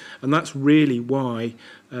difference, and that's really why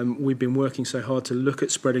we've been working so hard to look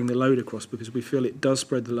at spreading the load across, because we feel it does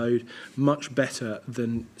spread the load much better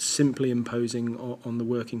than simply imposing on the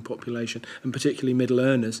working population, and particularly middle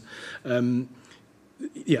earners. I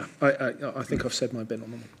think I've said my bit on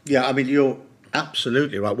that. Yeah, I mean,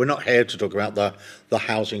 Absolutely right. We're not here to talk about the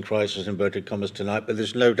housing crisis, inverted commas, tonight, but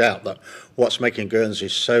there's no doubt that what's making Guernsey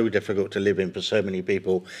so difficult to live in for so many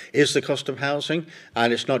people is the cost of housing.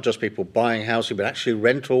 And it's not just people buying housing, but actually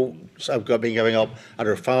rentals have been going up at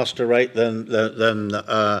a faster rate than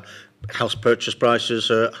house purchase prices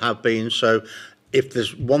have been. So if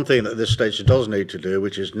there's one thing that this state does need to do,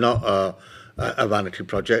 which is not a vanity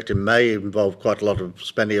project, it may involve quite a lot of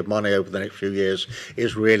spending of money over the next few years,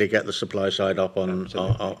 is really get the supply side up on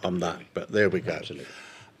that. But there we go. Absolutely.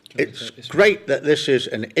 It's great that this is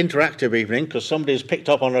an interactive evening, because somebody's picked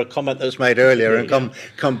up on a comment that's made earlier and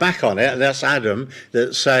come back on it, and that's Adam,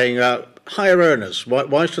 that's saying higher earners.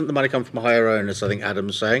 Why shouldn't the money come from higher earners? I think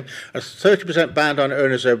Adam's saying a 30% ban on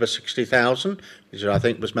earners over 60,000, which I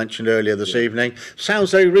think was mentioned earlier this evening.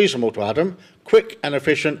 Sounds very reasonable to Adam. Quick and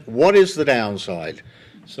efficient. What is the downside?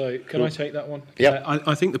 So can I take that one? Yep.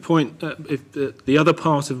 I think the point, if the other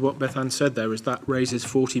part of what Beth Ann said there is that raises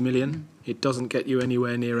 40 million. It doesn't get you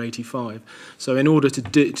anywhere near 85. So in order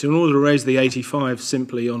to raise the 85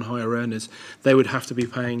 simply on higher earners, they would have to be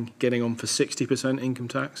getting on for 60% income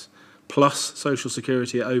tax plus social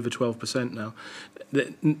security at over 12% now.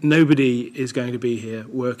 Nobody is going to be here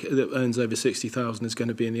that earns over 60,000 is going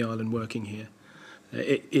to be in the island working here.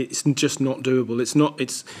 It's just not doable.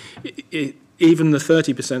 Even the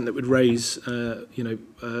 30% that would raise,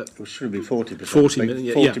 It should be 40%. 40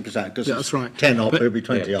 million, 40%, because that's right. 10 up, But, it'll be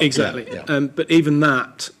 20 up. Exactly. Yeah. But even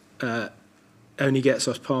that only gets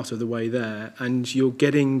us part of the way there, and you're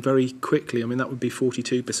getting very quickly, I mean, that would be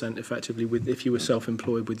 42% effectively if you were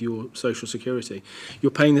self-employed with your social security.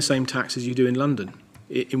 You're paying the same tax as you do in London,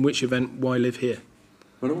 in which event, why live here?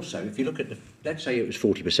 Well, also, if you look at let's say it was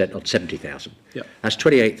 40% on 70,000. Yep. That's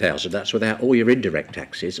 28,000. That's without all your indirect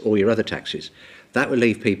taxes, all your other taxes. That would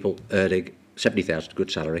leave people earning 70,000,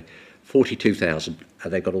 good salary, 42,000,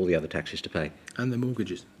 and they've got all the other taxes to pay. And the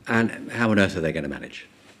mortgages. And how on earth are they going to manage?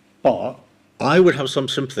 But I would have some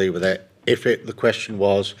sympathy with it if the question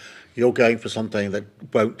was, you're going for something that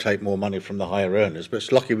won't take more money from the higher earners. But it's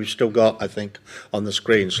lucky we've still got, I think, on the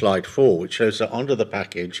screen, slide 4, which shows that under the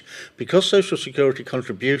package, because social security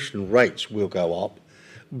contribution rates will go up,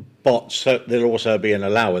 but there'll also be an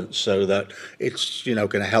allowance so that it's going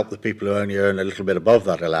to help the people who only earn a little bit above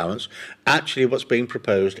that allowance. Actually, what's being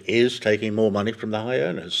proposed is taking more money from the high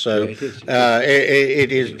earners. So it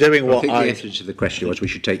is doing what I think the answer to the question was we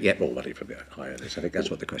should take yet more money from the high earners. I think that's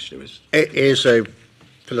what the question was. It is a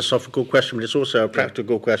philosophical question, but it's also a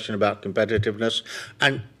practical question about competitiveness.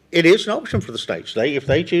 And it is an option for the states. If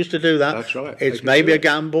they choose to do that, that's right. It's maybe a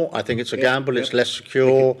gamble. I think it's a gamble. It's less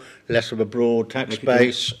secure, less of a broad tax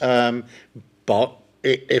base. But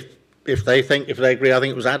if they agree, I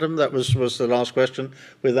think it was Adam that was the last question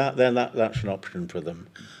with that, then that's an option for them.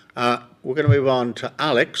 We're going to move on to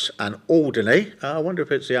Alex and Alderney. I wonder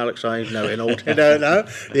if it's the Alex I know in Alderney. No.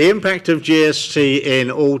 The impact of GST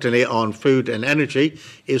in Alderney on food and energy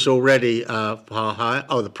is already far higher.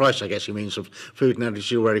 Oh, the price, I guess he means, of food and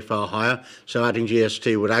energy is already far higher. So adding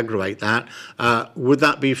GST would aggravate that. Would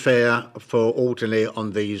that be fair for Alderney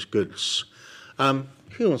on these goods?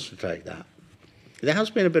 Who wants to take that? There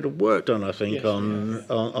has been a bit of work done, I think,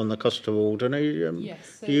 on the cost of Alderney.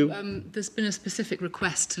 Yes. So, there's been a specific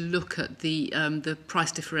request to look at the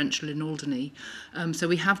price differential in Alderney. So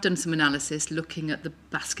we have done some analysis looking at the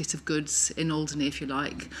basket of goods in Alderney, if you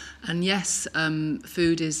like. And yes,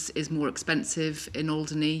 food is more expensive in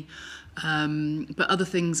Alderney, but other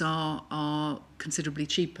things are considerably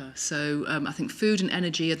cheaper. So I think food and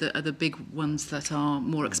energy are the big ones that are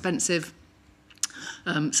more expensive.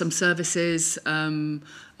 Some services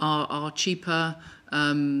are cheaper.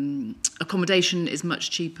 Accommodation is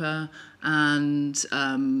much cheaper, and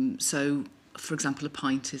so, for example, a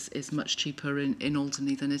pint is much cheaper in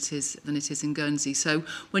Alderney than it is in Guernsey. So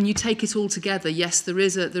when you take it all together, yes, there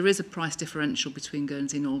is a price differential between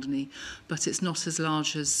Guernsey and Alderney, but it's not as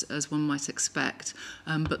large as one might expect.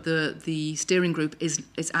 But the steering group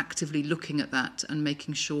is actively looking at that and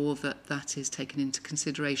making sure that is taken into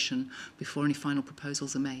consideration before any final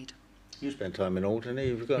proposals are made. You spent time in Alderney.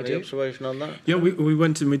 Have you got any observation on that? Yeah, we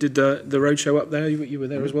went and we did the roadshow up there. You were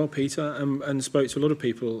there as well, Peter, and spoke to a lot of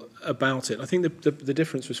people about it. I think the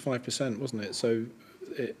difference was 5%, wasn't it? So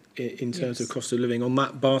in terms of cost of living on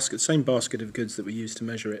that same basket of goods that we used to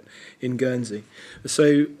measure it in Guernsey.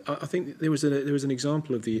 So I think there was an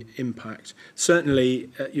example of the impact.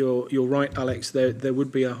 Certainly, you're right, Alex. There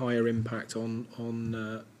would be a higher impact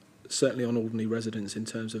on certainly on Alderney residents in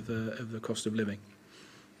terms of the cost of living.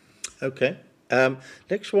 Okay.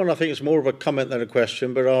 Next one, I think, is more of a comment than a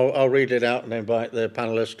question, but I'll read it out and invite the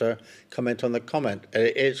panellists to comment on the comment.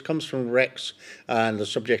 It comes from Rex, and the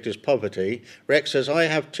subject is poverty. Rex says, I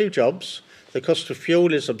have 2 jobs. The cost of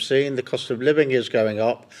fuel is obscene. The cost of living is going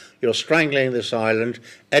up. You're strangling this island.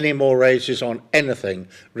 Any more raises on anything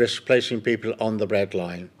risks placing people on the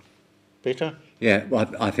breadline. Peter? Yeah, well,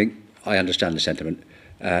 I think I understand the sentiment,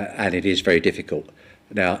 and it is very difficult.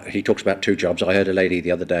 Now, he talks about 2 jobs. I heard a lady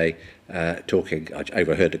the other day talking, I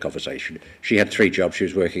overheard the conversation. She had 3 jobs. She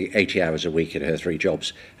was working 80 hours a week in her 3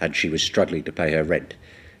 jobs, and she was struggling to pay her rent.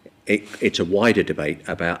 It's a wider debate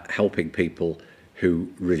about helping people who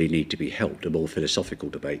really need to be helped, a more philosophical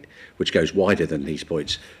debate, which goes wider than these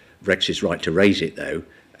points. Rex is right to raise it, though,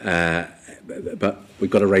 but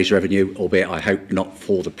we've got to raise revenue, albeit I hope not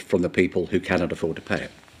from the people who cannot afford to pay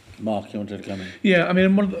it. Mark, you wanted to come in? Yeah, I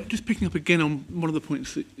mean, just picking up again on one of the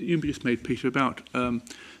points that you just made, Peter, about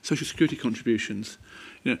social security contributions.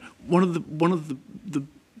 You know, one of the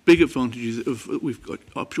big advantages of we've got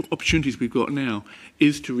opportunities we've got now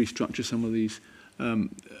is to restructure some of these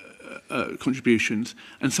contributions,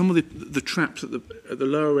 and some of the traps at the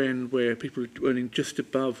lower end where people are earning just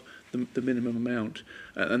above the minimum amount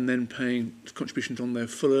and then paying contributions on their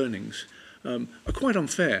full earnings are quite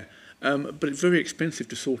unfair. But it's very expensive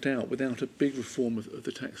to sort out without a big reform of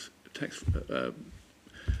the tax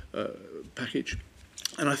package.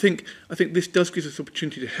 And I think this does give us an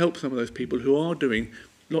opportunity to help some of those people who are doing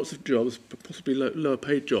lots of jobs, possibly lower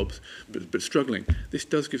paid jobs, but struggling. This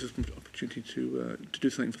does give us an opportunity to do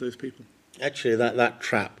something for those people. Actually, that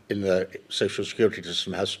trap in the social security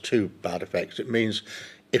system has 2 bad effects. It means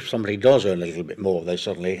if somebody does earn a little bit more, they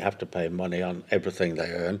suddenly have to pay money on everything they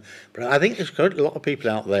earn. But I think there's quite a lot of people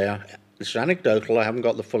out there, it's anecdotal, I haven't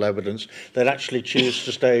got the full evidence, that actually choose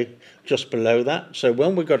to stay just below that. So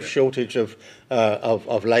when we've got a shortage of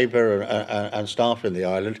labour and staff in the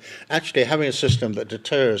island, actually having a system that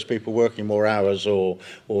deters people working more hours or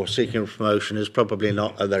seeking promotion is probably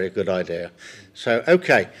not a very good idea. So,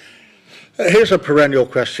 okay. Here's a perennial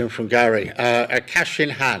question from Gary. A cash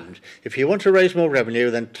in hand. If you want to raise more revenue,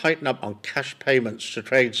 then tighten up on cash payments to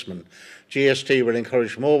tradesmen. GST will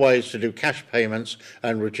encourage more ways to do cash payments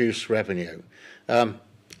and reduce revenue.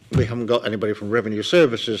 We haven't got anybody from Revenue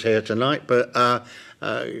Services here tonight, but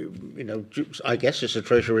you know, I guess it's a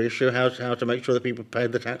Treasury issue how to make sure that people pay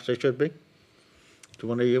the tax they should be. Do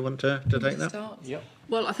one of you want to take that? Yep.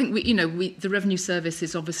 Well, I think the Revenue Service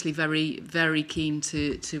is obviously very, very keen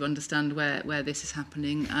to understand where this is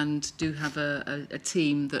happening, and do have a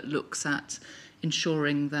team that looks at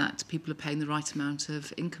ensuring that people are paying the right amount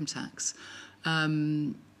of income tax.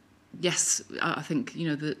 Yes, I think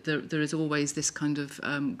there is always this kind of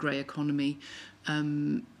grey economy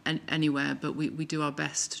anywhere, but we do our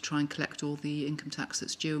best to try and collect all the income tax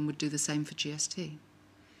that's due, and would do the same for GST.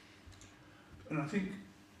 And I think,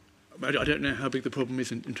 I don't know how big the problem is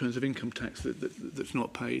in terms of income tax that's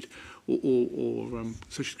not paid, or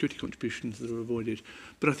social security contributions that are avoided.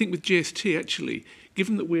 But I think with GST, actually,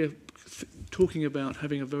 given that we're talking about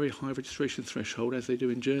having a very high registration threshold, as they do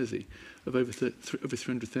in Jersey, of over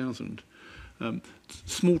 300,000,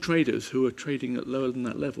 small traders who are trading at lower than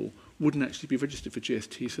that level wouldn't actually be registered for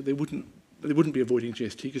GST, so they wouldn't be avoiding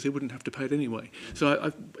GST because they wouldn't have to pay it anyway.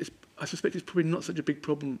 So I suspect it's probably not such a big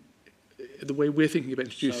problem the way we're thinking about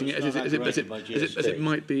introducing it as it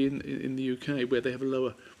might be in the UK, where they have a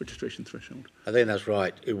lower registration threshold. I think that's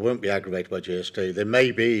right. It won't be aggravated by GST. There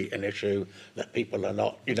may be an issue that people are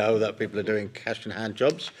not, that people are doing cash-in-hand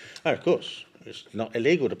jobs. And of course, it's not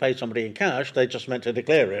illegal to pay somebody in cash. They just meant to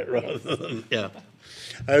declare it rather than, yeah.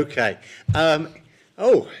 Okay.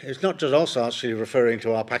 It's not just us actually referring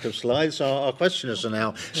to our pack of slides. Our questioners are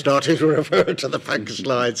now starting to refer to the pack of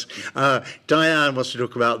slides. Diane wants to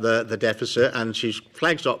talk about the deficit, and she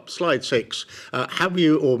flags up slide 6. Have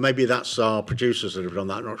you, or maybe that's our producers that have done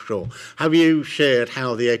that, I'm not sure. Have you shared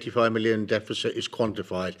how the 85 million deficit is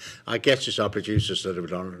quantified? I guess it's our producers that have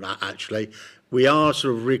done that, actually. We are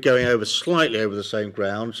sort of going slightly over the same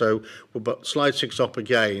ground, so we'll put slide 6 up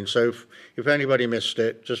again. So if anybody missed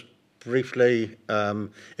it, just briefly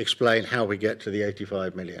explain how we get to the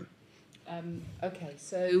 85 million. Okay,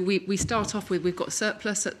 so we start off with, we've got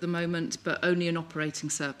surplus at the moment, but only an operating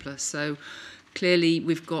surplus. So clearly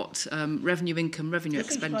we've got revenue income, revenue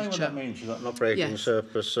expenditure. Explain what that means. You've got an operating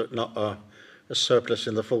surplus, not a surplus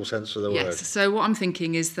in the full sense of the word. Yes, so what I'm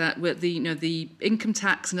thinking is that the income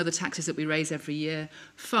tax and other taxes that we raise every year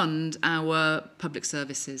fund our public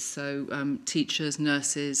services, so teachers,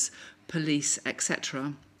 nurses, police,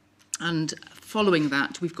 etc. And following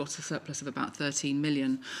that, we've got a surplus of about 13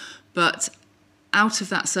 million. But out of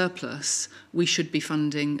that surplus, we should be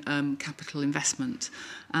funding capital investment.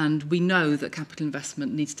 And we know that capital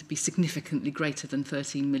investment needs to be significantly greater than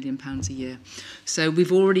 £13 million a year. So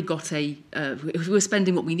we've already got if we were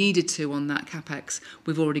spending what we needed to on that CapEx,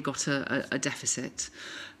 we've already got a deficit.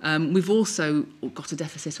 We've also got a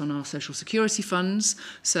deficit on our social security funds.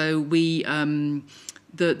 So we...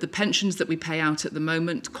 The pensions that we pay out at the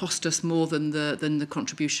moment cost us more than the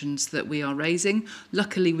contributions that we are raising.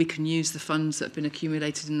 Luckily, we can use the funds that have been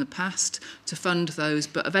accumulated in the past to fund those,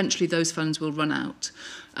 but eventually those funds will run out.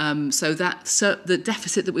 So the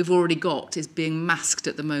deficit that we've already got is being masked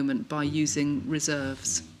at the moment by using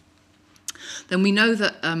reserves. Then we know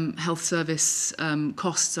that health service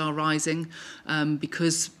costs are rising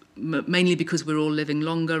mainly because we're all living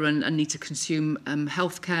longer and need to consume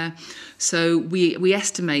healthcare. So we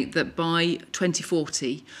estimate that by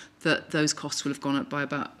 2040 that those costs will have gone up by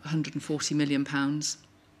about £140 million. By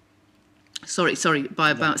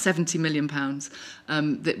about £70 million,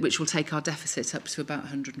 which will take our deficit up to about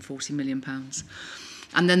 £140 million.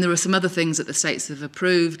 And then there are some other things that the states have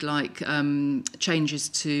approved, like changes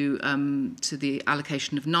to the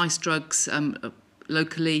allocation of NICE drugs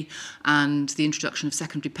locally, and the introduction of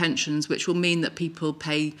secondary pensions, which will mean that people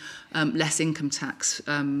pay less income tax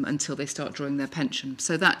until they start drawing their pension.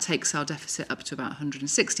 So that takes our deficit up to about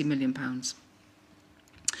 £160 million.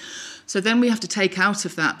 So then we have to take out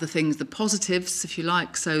of that the positives, if you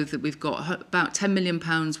like, so that we've got about £10 million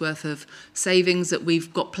worth of savings that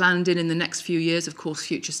we've got planned in the next few years. Of course,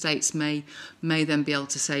 future states may then be able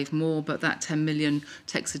to save more, but that 10 million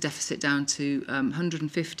takes the deficit down to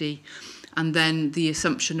 150. And then the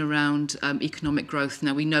assumption around economic growth.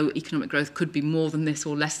 Now, we know economic growth could be more than this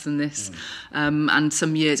or less than this, and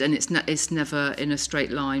some years, and it's never in a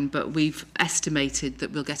straight line, but we've estimated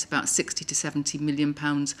that we'll get about £60 to £70 million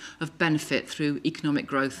of benefit through economic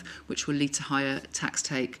growth, which will lead to higher tax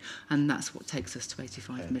take, and that's what takes us to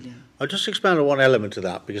 85 million. I'll just expand on one element of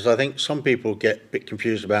that, because I think some people get a bit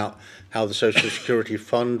confused about how the Social Security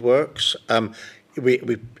Fund works. I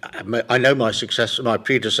know my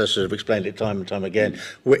predecessors have explained it time and time again.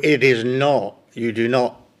 It is not, you do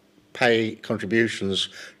not pay contributions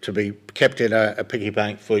to be kept in a piggy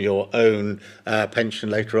bank for your own pension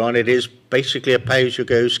later on. It is basically a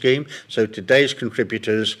pay-as-you-go scheme. So today's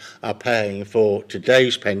contributors are paying for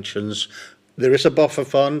today's pensions. There is a buffer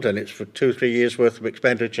fund, and it's for 2 or 3 years' worth of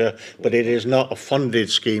expenditure, but it is not a funded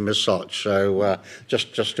scheme as such. So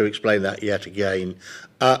just to explain that yet again.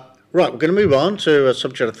 Right, we're going to move on to a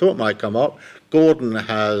subject I thought might come up. Gordon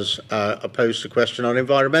has posed a question on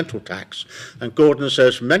environmental tax. And Gordon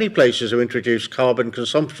says, many places have introduced carbon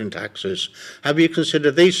consumption taxes. Have you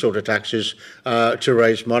considered these sort of taxes to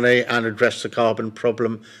raise money and address the carbon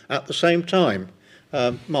problem at the same time?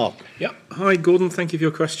 Mark. Yeah. Hi, Gordon. Thank you for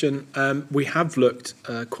your question. We have looked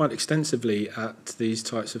quite extensively at these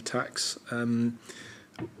types of tax.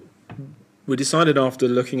 We decided, after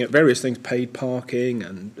looking at various things, paid parking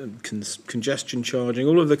and congestion charging,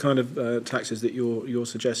 all of the kind of taxes that you're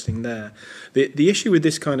suggesting there. The issue with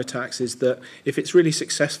this kind of tax is that if it's really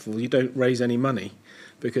successful, you don't raise any money,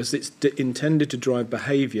 because it's intended to drive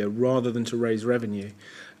behaviour rather than to raise revenue.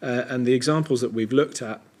 And the examples that we've looked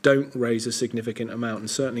at don't raise a significant amount, and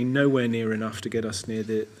certainly nowhere near enough to get us near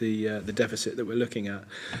the deficit that we're looking at.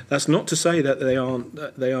 That's not to say that they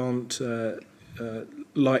aren't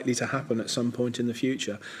likely to happen at some point in the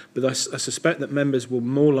future, but I suspect that members will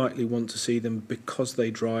more likely want to see them because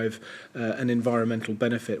they drive an environmental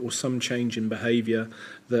benefit or some change in behaviour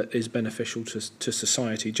that is beneficial to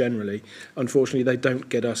society generally. Unfortunately, they don't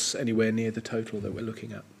get us anywhere near the total that we're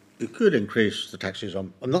looking at. We could increase the taxes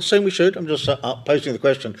on, I'm not saying we should, I'm just posing the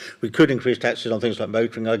question. We could increase taxes on things like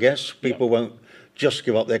motoring, I guess. People won't just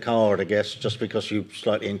give up their car, I guess, just because you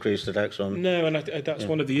slightly increase the tax on... No, and that's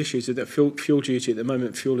one of the issues, is that fuel duty at the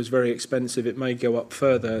moment, fuel is very expensive. It may go up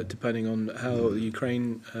further depending on how the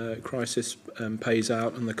Ukraine crisis pays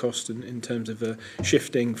out and the cost in terms of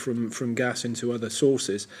shifting from gas into other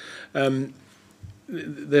sources.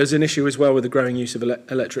 There's an issue as well with the growing use of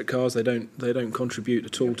electric cars. They don't contribute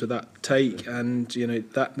at all to that take, and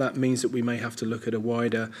that means that we may have to look at a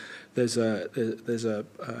wider. There's a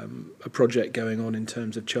project going on in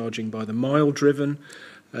terms of charging by the mile driven.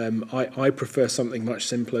 I prefer something much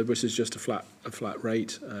simpler, which is just a flat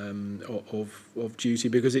rate of duty,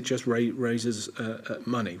 because it just raises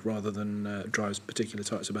money rather than drives particular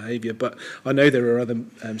types of behaviour. But I know there are other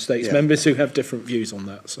states members who have different views on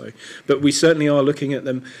that. So, but we certainly are looking at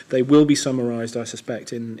them. They will be summarised, I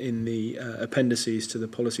suspect, in the appendices to the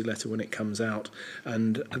policy letter when it comes out,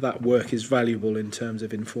 and that work is valuable in terms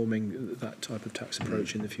of informing that type of tax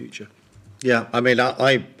approach in the future. Yeah, I mean,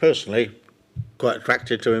 I personally quite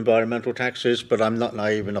attracted to environmental taxes, but I'm not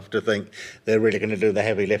naive enough to think they're really going to do the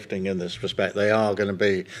heavy lifting in this respect. They are going to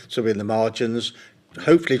be sort of in the margins,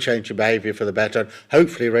 hopefully changing behaviour for the better,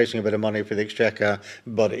 hopefully raising a bit of money for the Exchequer,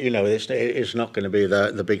 but, you know, it's not going to be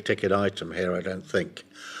the big ticket item here, I don't think.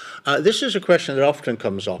 This is a question that often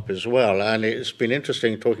comes up as well, and it's been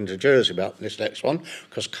interesting talking to Jersey about this next one,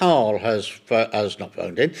 because Carl has not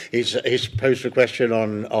phoned in. He's posed a question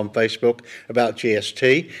on Facebook about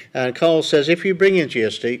GST, and Carl says, if you bring in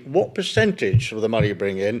GST, what percentage of the money you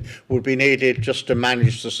bring in would be needed just to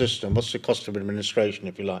manage the system? What's the cost of administration,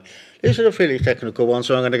 if you like? This is a fairly technical one,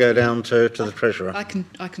 so I'm going to go down to the Treasurer. I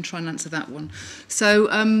can try and answer that one. So,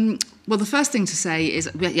 well, the first thing to say is,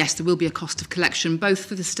 yes, there will be a cost of collection, both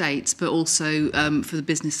for the states, but also for the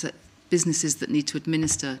businesses that need to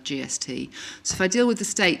administer GST. So if I deal with the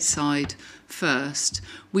state side first,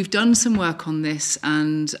 we've done some work on this,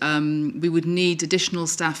 and we would need additional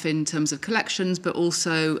staff in terms of collections, but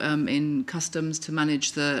also in customs to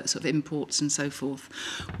manage the sort of imports and so forth.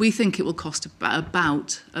 We think it will cost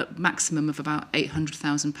about a maximum of about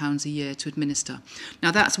 £800,000 a year to administer.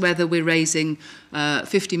 Now that's whether we're raising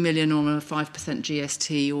 50 million or a 5%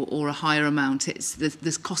 GST or a higher amount.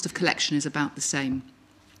 The cost of collection is about the same.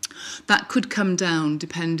 That could come down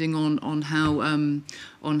depending on how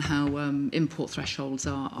import thresholds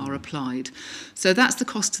are applied. So that's the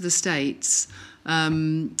cost to the states.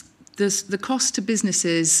 The cost to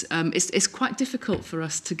businesses, it's quite difficult for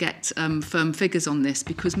us to get firm figures on this,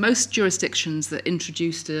 because most jurisdictions that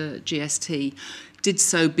introduced a GST did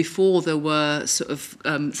so before there were sort of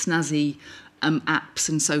snazzy apps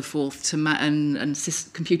and so forth and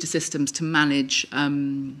computer systems to manage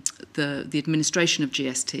the administration of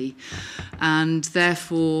GST, and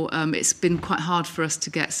therefore it's been quite hard for us to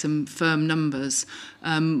get some firm numbers.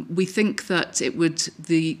 We think that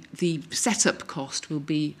the setup cost will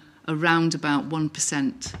be around about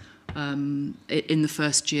 1% in the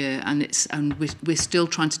first year, and we're still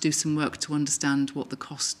trying to do some work to understand what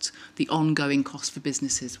the ongoing cost for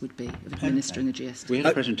businesses would be of administering a GST. We had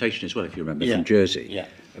a presentation as well, if you remember, from Jersey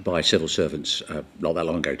by civil servants not that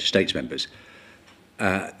long ago to states members.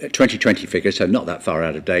 2020 figures, so not that far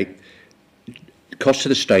out of date. Cost to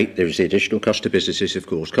the state, there is the additional cost to businesses, of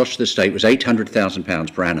course. Cost to the state was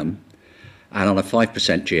 £800,000 per annum. And on a 5%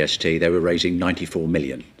 GST, they were raising 94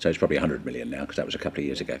 million. So it's probably 100 million now, because that was a couple of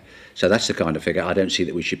years ago. So that's the kind of figure. I don't see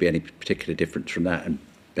that we should be any particular difference from that. And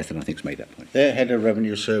Bethan, I think, has made that point. Their head of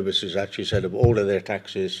revenue services actually said of all of their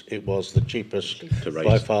taxes, it was the cheapest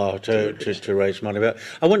by far to raise money. But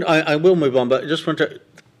I will move on, but I just want to...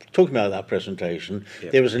 Talking about that presentation,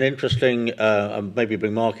 there was an interesting, maybe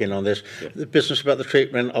bring Mark in on this, the business about the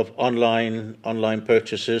treatment of online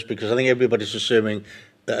purchases, because I think everybody's assuming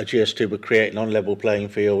that a GST would create an on-level playing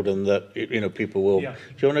field, and that people will. Yeah.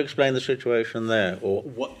 Do you want to explain the situation there, or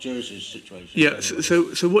what Jersey's situation? Yeah.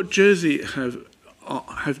 So what Jersey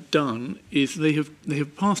have done is they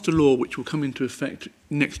have passed a law which will come into effect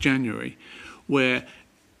next January, where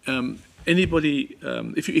anybody,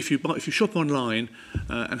 if you shop online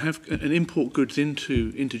and import goods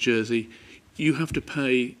into Jersey, you have to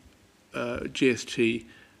pay GST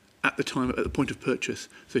at the point of purchase.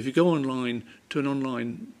 So if you go online to an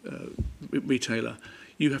online retailer,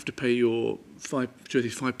 you have to pay your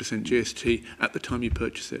Jersey's 5% GST at the time you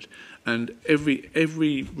purchase it. And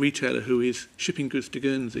every retailer who is shipping goods to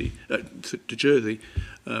Guernsey, to Jersey,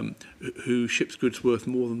 who ships goods worth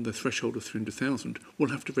more than the threshold of 300,000, will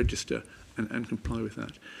have to register and comply with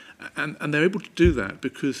that. And they're able to do that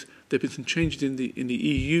because there have been some changes in the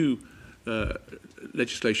EU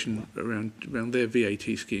legislation around their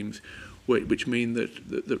VAT schemes, which mean that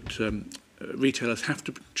retailers have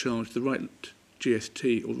to charge the right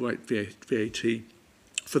GST or the right VAT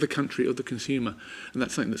for the country of the consumer, and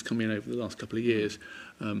that's something that's come in over the last couple of years,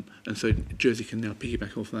 and so Jersey can now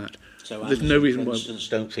piggyback off that. So there's no reason why. For instance,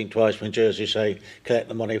 don't think twice when Jersey say collect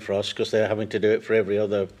the money for us, because they're having to do it for every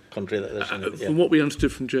other country that there's in it. From what we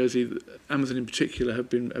understood from Jersey, Amazon in particular have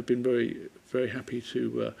been very, very happy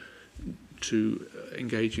to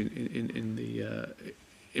engage in the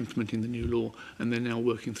implementing the new law, and they're now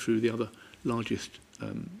working through the other largest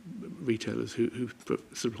retailers who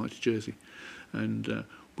supply to Jersey, and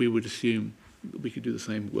we would assume that we could do the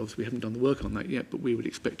same. Well, we haven't done the work on that yet, but we would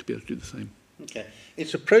expect to be able to do the same. Okay.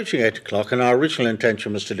 It's approaching 8 o'clock, and our original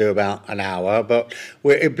intention was to do about an hour, but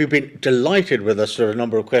we've been delighted with the sort of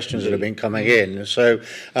number of questions that have been coming in. So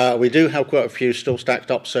we do have quite a few still stacked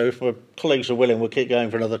up, so if our colleagues are willing, we'll keep going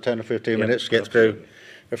for another 10 or 15 minutes to get through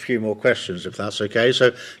a few more questions, if that's okay.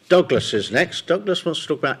 So Douglas is next. Douglas wants to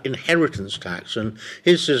talk about inheritance tax, and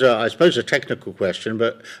his is, I suppose, a technical question,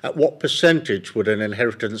 but at what percentage would an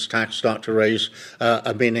inheritance tax start to raise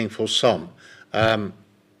a meaningful sum?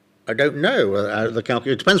 I don't know.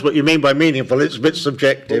 It depends what you mean by meaningful. It's a bit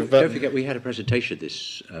subjective. Well, don't forget, we had a presentation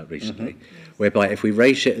this recently, whereby if we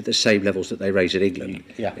raise it at the same levels that they raise in England,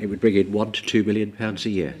 it would bring in £1 to £2 million a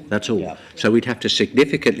year. That's all. Yeah. So we'd have to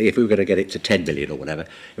significantly, if we were going to get it to 10 million or whatever,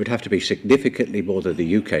 it would have to be significantly more than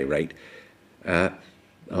the UK rate.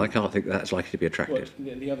 I can't think that's likely to be attractive.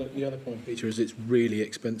 Well, the other point, Peter, is it's really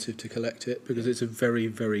expensive to collect it because it's a very,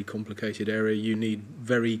 very complicated area. You need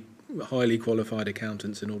very highly qualified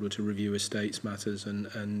accountants in order to review estates matters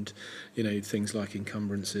and you know, things like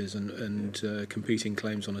encumbrances and competing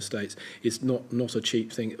claims on estates. It's not a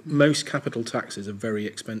cheap thing. Most capital taxes are very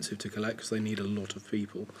expensive to collect because they need a lot of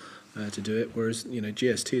people to do it, whereas, you know,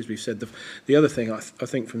 GST, as we've said, the other thing I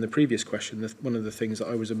think from the previous question, one of the things that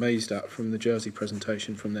I was amazed at from the Jersey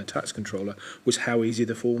presentation from their tax controller was how easy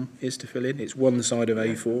the form is to fill in. It's one side of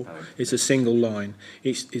A4, it's a single line.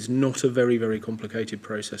 It's not a very, very complicated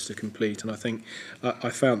process to complete, and I think I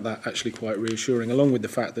found that actually quite reassuring, along with the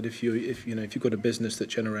fact that if you've got a business that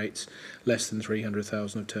generates less than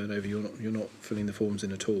 300,000 of turnover, you're not filling the forms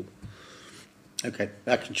in at all. Okay,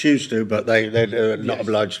 I can choose to, but they're not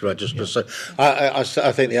obliged to register. Yeah. So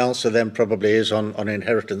I think the answer then probably is on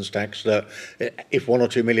inheritance tax, that if 1 or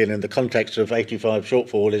 2 million in the context of 85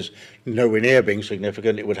 shortfall is nowhere near being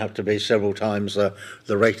significant, it would have to be several times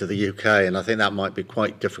the rate of the UK, and I think that might be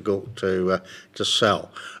quite difficult to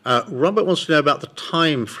sell. Robert wants to know about the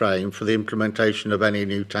time frame for the implementation of any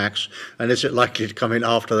new tax, and is it likely to come in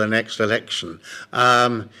after the next election?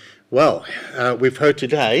 We've heard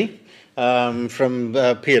today from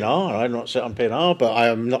P&R. I'm not set on P&R, but I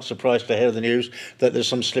am not surprised to hear the news that there's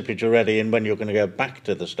some slippage already in when you're going to go back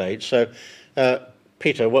to the States. So,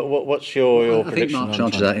 Peter, what's your prediction? I think Mark's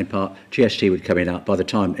answered that in part. GST would come in by the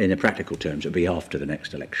time, in the practical terms, it would be after the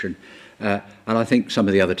next election. And I think some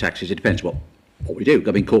of the other taxes, it depends what we do.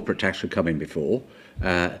 I mean, corporate tax would come in before.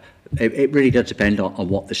 It really does depend on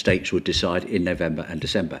what the states would decide in November and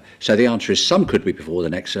December. So the answer is some could be before the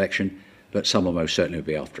next election, but some will most certainly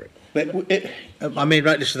be after it. But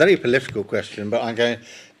this is a very political question, but I'm going,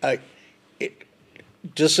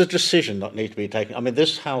 does a decision not need to be taken? I mean,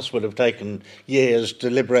 this House would have taken years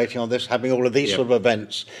deliberating on this, having all of these sort of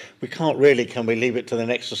events. Can we leave it to the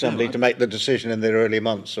next Assembly to make the decision in the early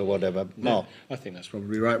months or whatever? No. I think that's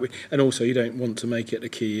probably right. And also, you don't want to make it a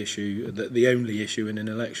key issue, the only issue in an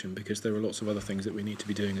election, because there are lots of other things that we need to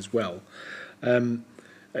be doing as well.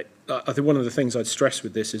 I think one of the things I'd stress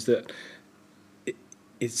with this is that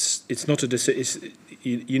it's not a decision.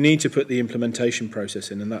 You need to put the implementation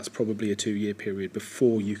process in, and that's probably a 2-year period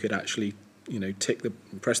before you could actually,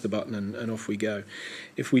 press the button and off we go.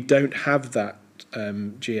 If we don't have that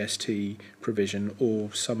GST provision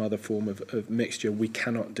or some other form of mixture, we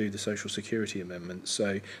cannot do the Social Security Amendment.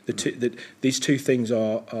 So these two things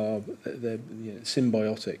are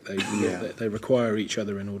symbiotic. They require each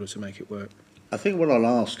other in order to make it work. I think what I'll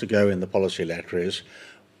ask to go in the policy letter is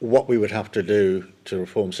what we would have to do to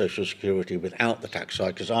reform Social Security without the tax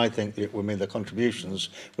side, because I think that the contributions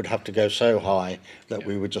would have to go so high that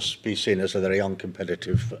we would just be seen as a very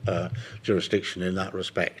uncompetitive jurisdiction in that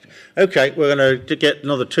respect. Okay, we're going to get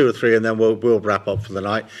another 2 or 3 and then we'll wrap up for the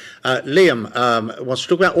night. Liam wants to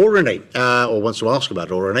talk about Orrery, or wants to ask about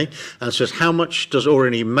Orrery, and says, how much does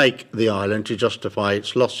Orrery make the island to justify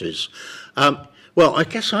its losses? Well, I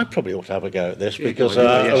guess I probably ought to have a go at this because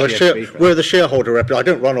we're the shareholder representative.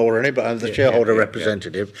 I don't run Orrery, but I'm the shareholder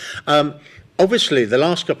representative. Obviously, the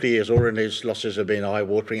last couple of years, Orrery's losses have been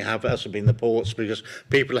eye-watering, as have been the ports, because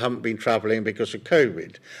people haven't been travelling because of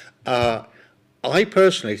COVID. I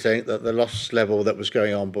personally think that the loss level that was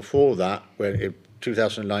going on before that, in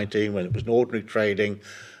 2019, when it was an ordinary trading,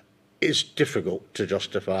 is difficult to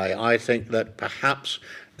justify. I think that perhaps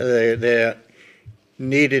there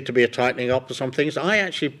needed to be a tightening up of some things. I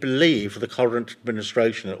actually believe the current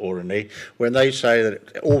administration at Orrery, when they say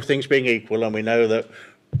that all things being equal, and we know that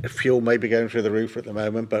fuel may be going through the roof at the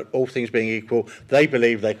moment, but all things being equal, they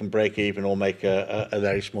believe they can break even or make a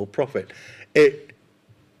very small profit. It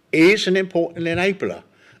is an important enabler.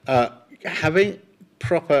 Having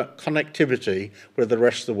proper connectivity with the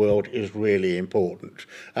rest of the world is really important.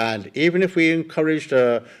 And even if we encouraged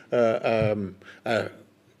a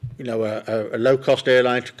low-cost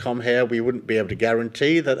airline to come here, we wouldn't be able to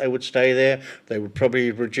guarantee that they would stay there. They would probably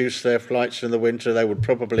reduce their flights in the winter. They would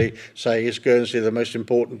probably say, is Guernsey the most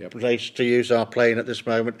important place to use our plane at this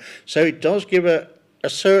moment? So it does give a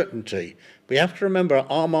certainty, We have to remember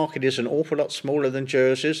our market is an awful lot smaller than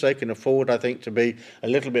Jersey's. They can afford, I think, to be a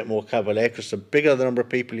little bit more cavalier, because the bigger the number of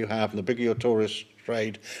people you have and the bigger your tourist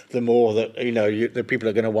trade, the more that the people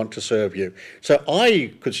are going to want to serve you. So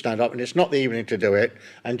I could stand up, and it's not the evening to do it,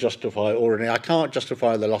 and justify ordinary. I can't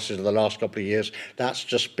justify the losses of the last couple of years. That's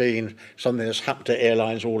just been something that's happened to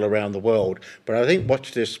airlines all around the world. But I think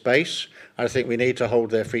watch this space. I think we need to hold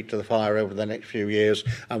their feet to the fire over the next few years,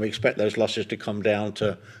 and we expect those losses to come down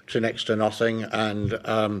to next to nothing. And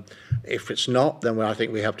if it's not, then I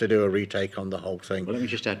think we have to do a retake on the whole thing. Well, let me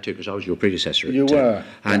just add too, because I was your predecessor. You were.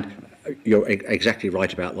 And you're exactly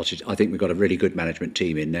right about losses. I think we've got a really good management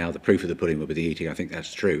team in now. The proof of the pudding will be the eating. I think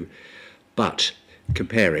that's true. But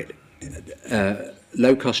compare it.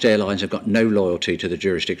 Low-cost airlines have got no loyalty to the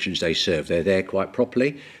jurisdictions they serve. They're there quite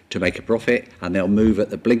properly to make a profit, and they'll move at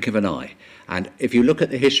the blink of an eye. And if you look at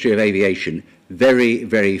the history of aviation, very,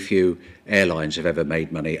 very few airlines have ever made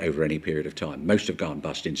money over any period of time. Most have gone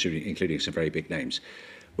bust, including some very big names.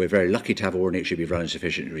 We're very lucky to have Orny. It should be run as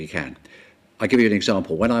efficiently as we can. I'll give you an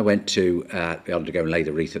example. When I went to go and lay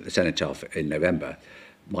the wreath at the Cenotaph in November,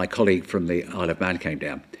 my colleague from the Isle of Man came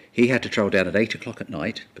down. He had to travel down at 8 o'clock at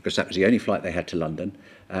night, because that was the only flight they had to London,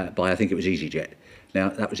 by, I think it was EasyJet. Now,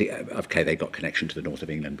 that was okay, they got connection to the north of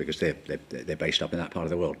England because they're based up in that part of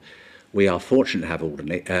the world. We are fortunate to have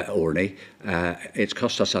Orny. It's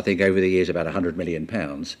cost us, I think, over the years about £100 million.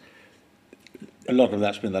 A lot of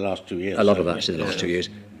that's been the last 2 years. A lot of that's in the last 2 years.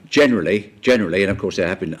 Generally, and of course there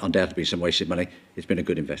have been undoubtedly some wasted money, it's been a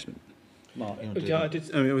good investment. Mark, yeah,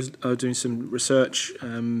 I was doing some research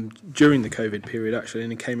during the COVID period, actually,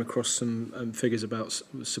 and I came across some figures about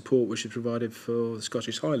support which is provided for the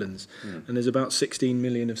Scottish Highlands. And there's about 16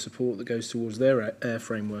 million of support that goes towards their air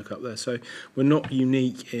framework up there. So we're not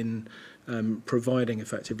unique in providing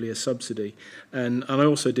effectively a subsidy. And I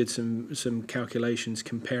also did some calculations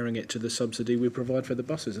comparing it to the subsidy we provide for the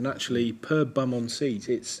buses. And actually, per bum on seat,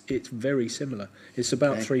 it's very similar. It's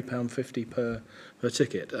about £3.50 per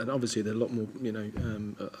ticket, and obviously there are a lot more,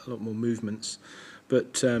 a lot more movements.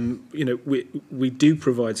 But we do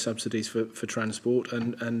provide subsidies for transport,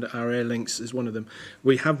 and our Airlinks is one of them.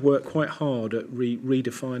 We have worked quite hard at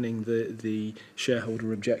redefining the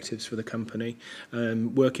shareholder objectives for the company,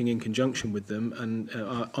 working in conjunction with them. And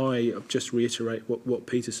I just reiterate what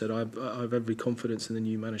Peter said. I have every confidence in the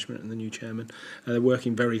new management and the new chairman. They're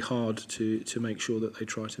working very hard to make sure that they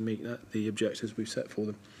try to meet the objectives we've set for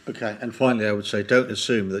them. Okay, and finally, I would say don't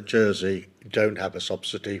assume that Jersey don't have a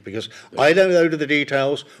subsidy, because I don't know the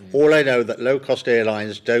details. All I know that low-cost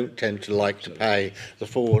airlines don't tend to like to pay the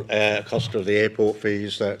full cost of the airport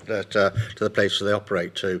fees to the places they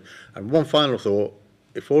operate to. And one final thought: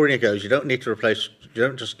 if Orny goes, you don't need to replace. You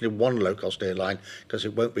don't just need one low-cost airline, because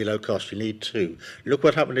it won't be low-cost. You need two. Look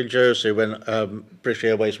what happened in Jersey when British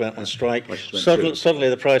Airways went on strike. Suddenly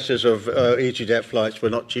the prices of EasyJet flights were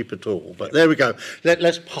not cheap at all. But there we go.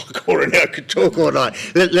 Let's park Orny. I could talk all night.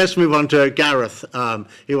 Let's move on to Gareth.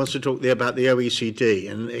 He wants to talk about the OECD.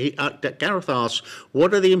 And Gareth asks,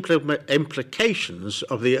 what are the implications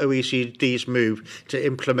of the OECD's move to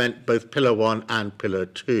implement both Pillar 1 and Pillar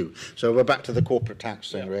 2? So we're back to the corporate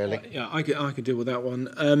tax thing, really. Yeah, I could deal with that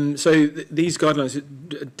one. So these guidelines,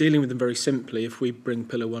 dealing with them very simply, if we bring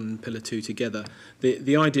Pillar 1 and Pillar 2 together,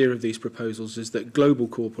 the idea of these proposals is that global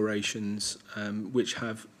corporations which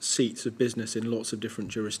have seats of business in lots of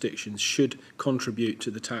different jurisdictions should contribute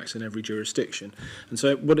to the tax in every jurisdiction. And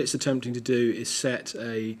so what it's attempting to do is set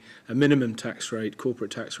a minimum tax rate,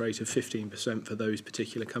 corporate tax rate of 15% for those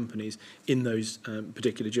particular companies in those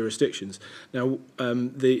particular jurisdictions. Now,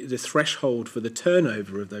 the threshold for the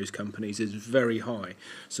turnover of those companies is very high.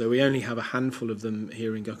 So we only have a handful of them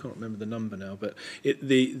here in, I can't remember the number now, but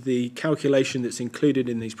the calculation that's included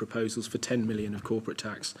in these proposals for 10 million of corporate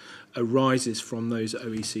tax arises from those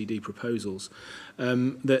OECD proposals.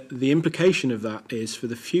 The implication of that is, for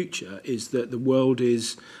the future, is that the world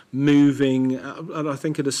is moving, I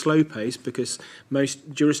think, at a slow pace, because most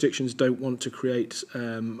jurisdictions don't want to create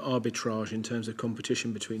arbitrage in terms of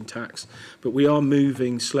competition between tax, but we are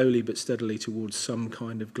moving slowly but steadily towards some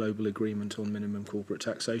kind of global agreement on minimum corporate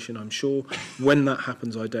taxation, I'm sure. When that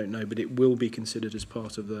happens, I don't know, but it will be considered as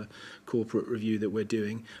part of the corporate review that we're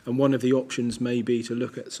doing. And one of the options may be to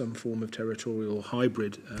look at some form of territorial or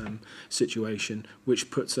hybrid situation,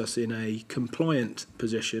 which puts us in a compliant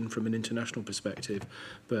position from an international perspective,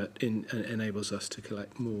 but enables us to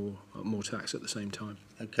collect more tax at the same time.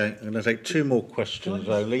 Okay, I'm going to take two more questions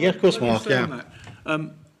only. Yeah, of course, Mark. Yeah.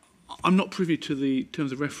 I'm not privy to the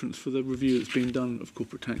terms of reference for the review that's being done of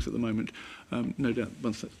corporate tax at the moment. No doubt,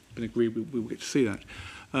 once that's been agreed, we will get to see that.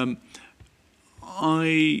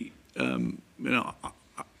 I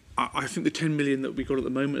I think the 10 million that we got at the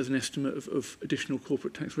moment as an estimate of additional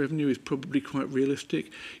corporate tax revenue is probably quite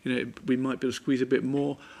realistic. We might be able to squeeze a bit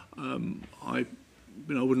more. I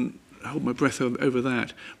wouldn't hold my breath over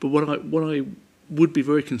that. But what I would be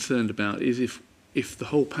very concerned about is if the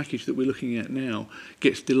whole package that we're looking at now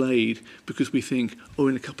gets delayed because we think,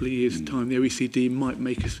 in a couple of years' time, the OECD might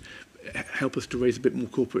help us to raise a bit more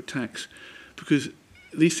corporate tax, because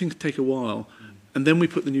these things take a while. And then we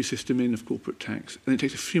put the new system in of corporate tax, and it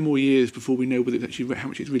takes a few more years before we know whether it's actually how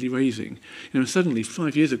much it's really raising. And suddenly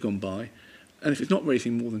 5 years have gone by, and if it's not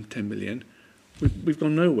raising more than 10 million, we've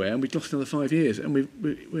gone nowhere, and we've lost another 5 years, and we're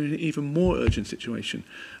in an even more urgent situation.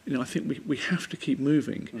 I think we have to keep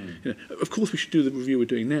moving. Of course, we should do the review we're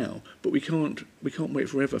doing now, but we can't wait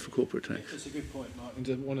forever for corporate tax. That's a good point, Mark.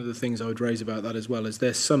 And one of the things I would raise about that as well is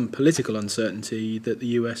there's some political uncertainty that the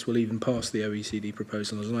US will even pass the OECD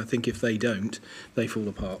proposals, and I think if they don't, they fall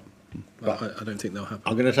apart. I don't think they'll happen.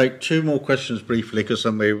 I'm going to take 2 more questions briefly, because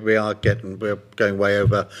then we're going way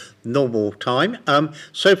over normal time.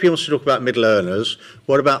 Sophie wants to talk about middle earners.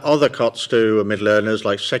 What about other cuts to middle earners,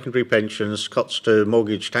 like secondary pensions, cuts to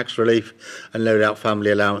mortgage tax relief, and no doubt family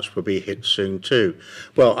allowance will be hit soon too?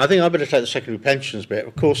 Well, I think I better take the secondary pensions bit.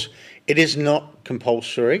 Of course, it is not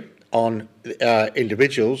compulsory on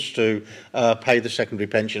individuals to pay the secondary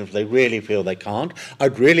pension if they really feel they can't.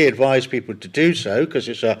 I'd really advise people to do so, because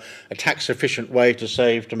it's a tax efficient way to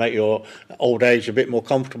save, to make your old age a bit more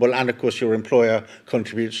comfortable, and of course your employer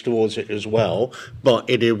contributes towards it as well. But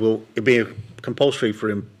it will be compulsory for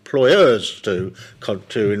employers to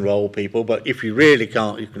enrol people, but if you really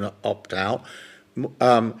can't, you can opt out.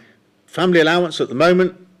 Family allowance at the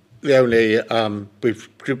moment, we've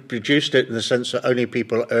reduced it in the sense that only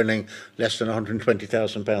people earning less than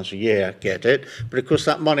 £120,000 a year get it. But of course,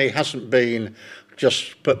 that money hasn't been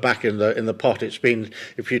just put back in the pot. It's been,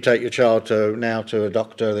 if you take your child to a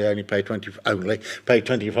doctor, they only pay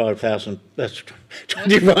 £25,000. That's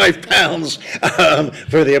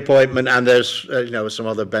 £25 for the appointment, and there's some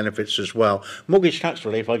other benefits as well. Mortgage tax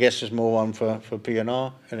relief, I guess, is more one for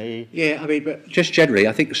P&R. Yeah, but just generally,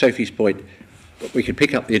 I think Sophie's point, we could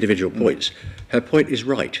pick up the individual points. Her point is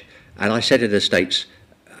right. And I said in the States,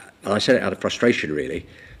 and I said it out of frustration, really,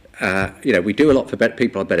 we do a lot for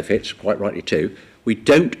people on benefits, quite rightly too. We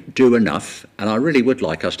don't do enough, and I really would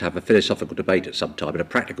like us to have a philosophical debate at some time, and a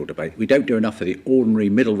practical debate. We don't do enough for the ordinary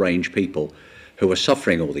middle-range people who are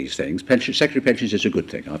suffering all these things. Secondary pensions is a good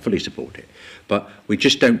thing. I fully support it. But we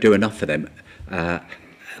just don't do enough for them.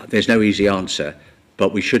 There's no easy answer.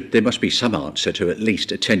 But there must be some answer to at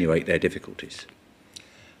least attenuate their difficulties.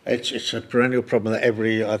 It's a perennial problem that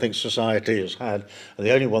I think society has had, and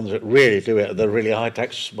the only ones that really do it are the really high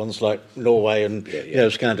tax ones like Norway and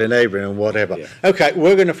Scandinavia and whatever. Yeah. Okay,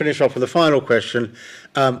 we're going to finish off with the final question.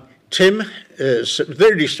 Tim, it's a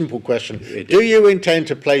very simple question. Do you intend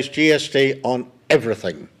to place GST on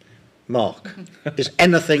everything? Mark, is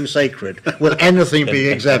anything sacred? Will anything be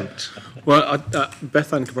exempt? Well,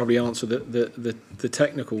 Beth Ann could probably answer the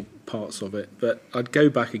technical parts of it, but I'd go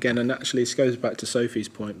back again, and actually this goes back to Sophie's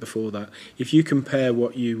point before that. If you compare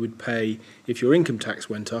what you would pay if your income tax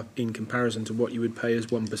went up in comparison to what you would pay as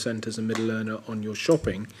 1% as a middle earner on your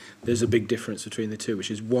shopping, there's a big difference between the two,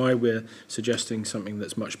 which is why we're suggesting something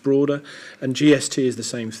that's much broader. And GST is the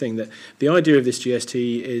same thing. That the idea of this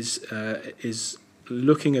GST is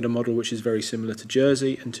looking at a model which is very similar to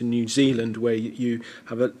Jersey and to New Zealand, where you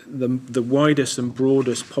have the widest and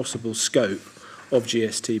broadest possible scope of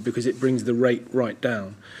GST, because it brings the rate right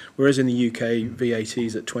down. Whereas in the UK, VAT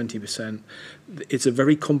is at 20%. It's a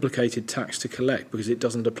very complicated tax to collect because it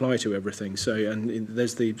doesn't apply to everything. So, and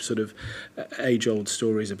there's the sort of age-old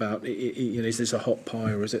stories about, is this a hot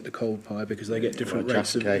pie or is it the cold pie? Because they get different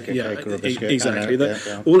rates of cake or a biscuit. Exactly.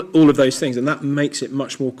 All of those things, and that makes it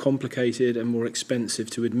much more complicated and more expensive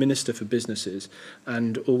to administer for businesses,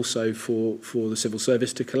 and also for the civil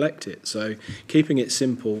service to collect it. So, keeping it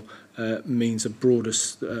simple means a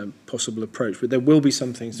broadest possible approach, but there will be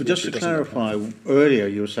some things. But just to clarify, earlier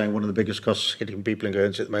you were saying one of the biggest costs hitting people in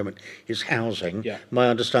Guernsey at the moment is housing. Yeah. My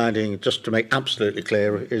understanding, just to make absolutely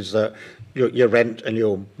clear, is that your rent and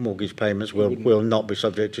your mortgage payments will not be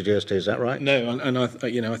subject to GST. Is that right? No, and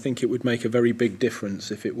I think it would make a very big difference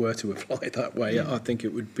if it were to apply that way. I think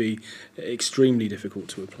it would be extremely difficult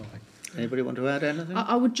to apply. Anybody want to add anything?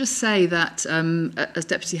 I would just say that, as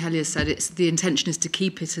Deputy Hellier said, the intention is to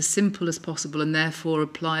keep it as simple as possible and therefore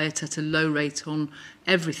apply it at a low rate on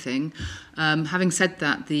everything. Having said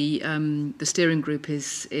that, the steering group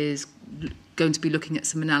is going to be looking at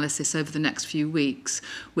some analysis over the next few weeks,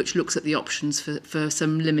 which looks at the options for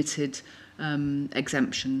some limited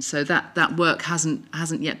exemption. So that work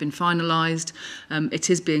hasn't yet been finalised. It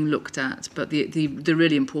is being looked at, but the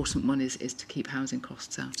really important one is to keep housing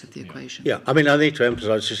costs out of the equation. Yeah, I mean, I need to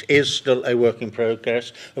emphasise this is still a work in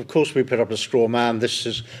progress. Of course, we put up a straw man. This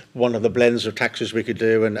is one of the blends of taxes we could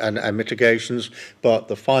do and mitigations, but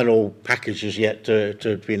the final package is yet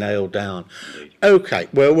to be nailed down. Okay,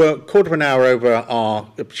 well, we're a quarter of an hour over our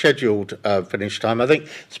scheduled finish time. I think,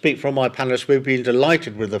 speak for all my panellists, we've been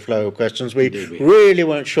delighted with the flow of questions. We really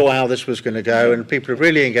weren't sure how this was going to go, and people have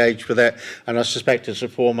really engaged with it, and I suspect it's a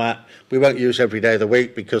format we won't use every day of the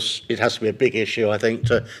week because it has to be a big issue, I think,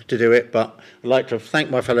 to do it. But I'd like to thank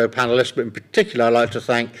my fellow panellists, but in particular I'd like to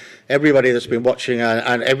thank everybody that's been watching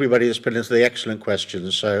and everybody that's put into the excellent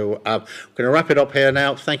questions. So I'm going to wrap it up here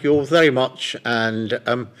now. Thank you all very much, and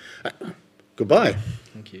goodbye.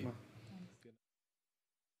 Thank you.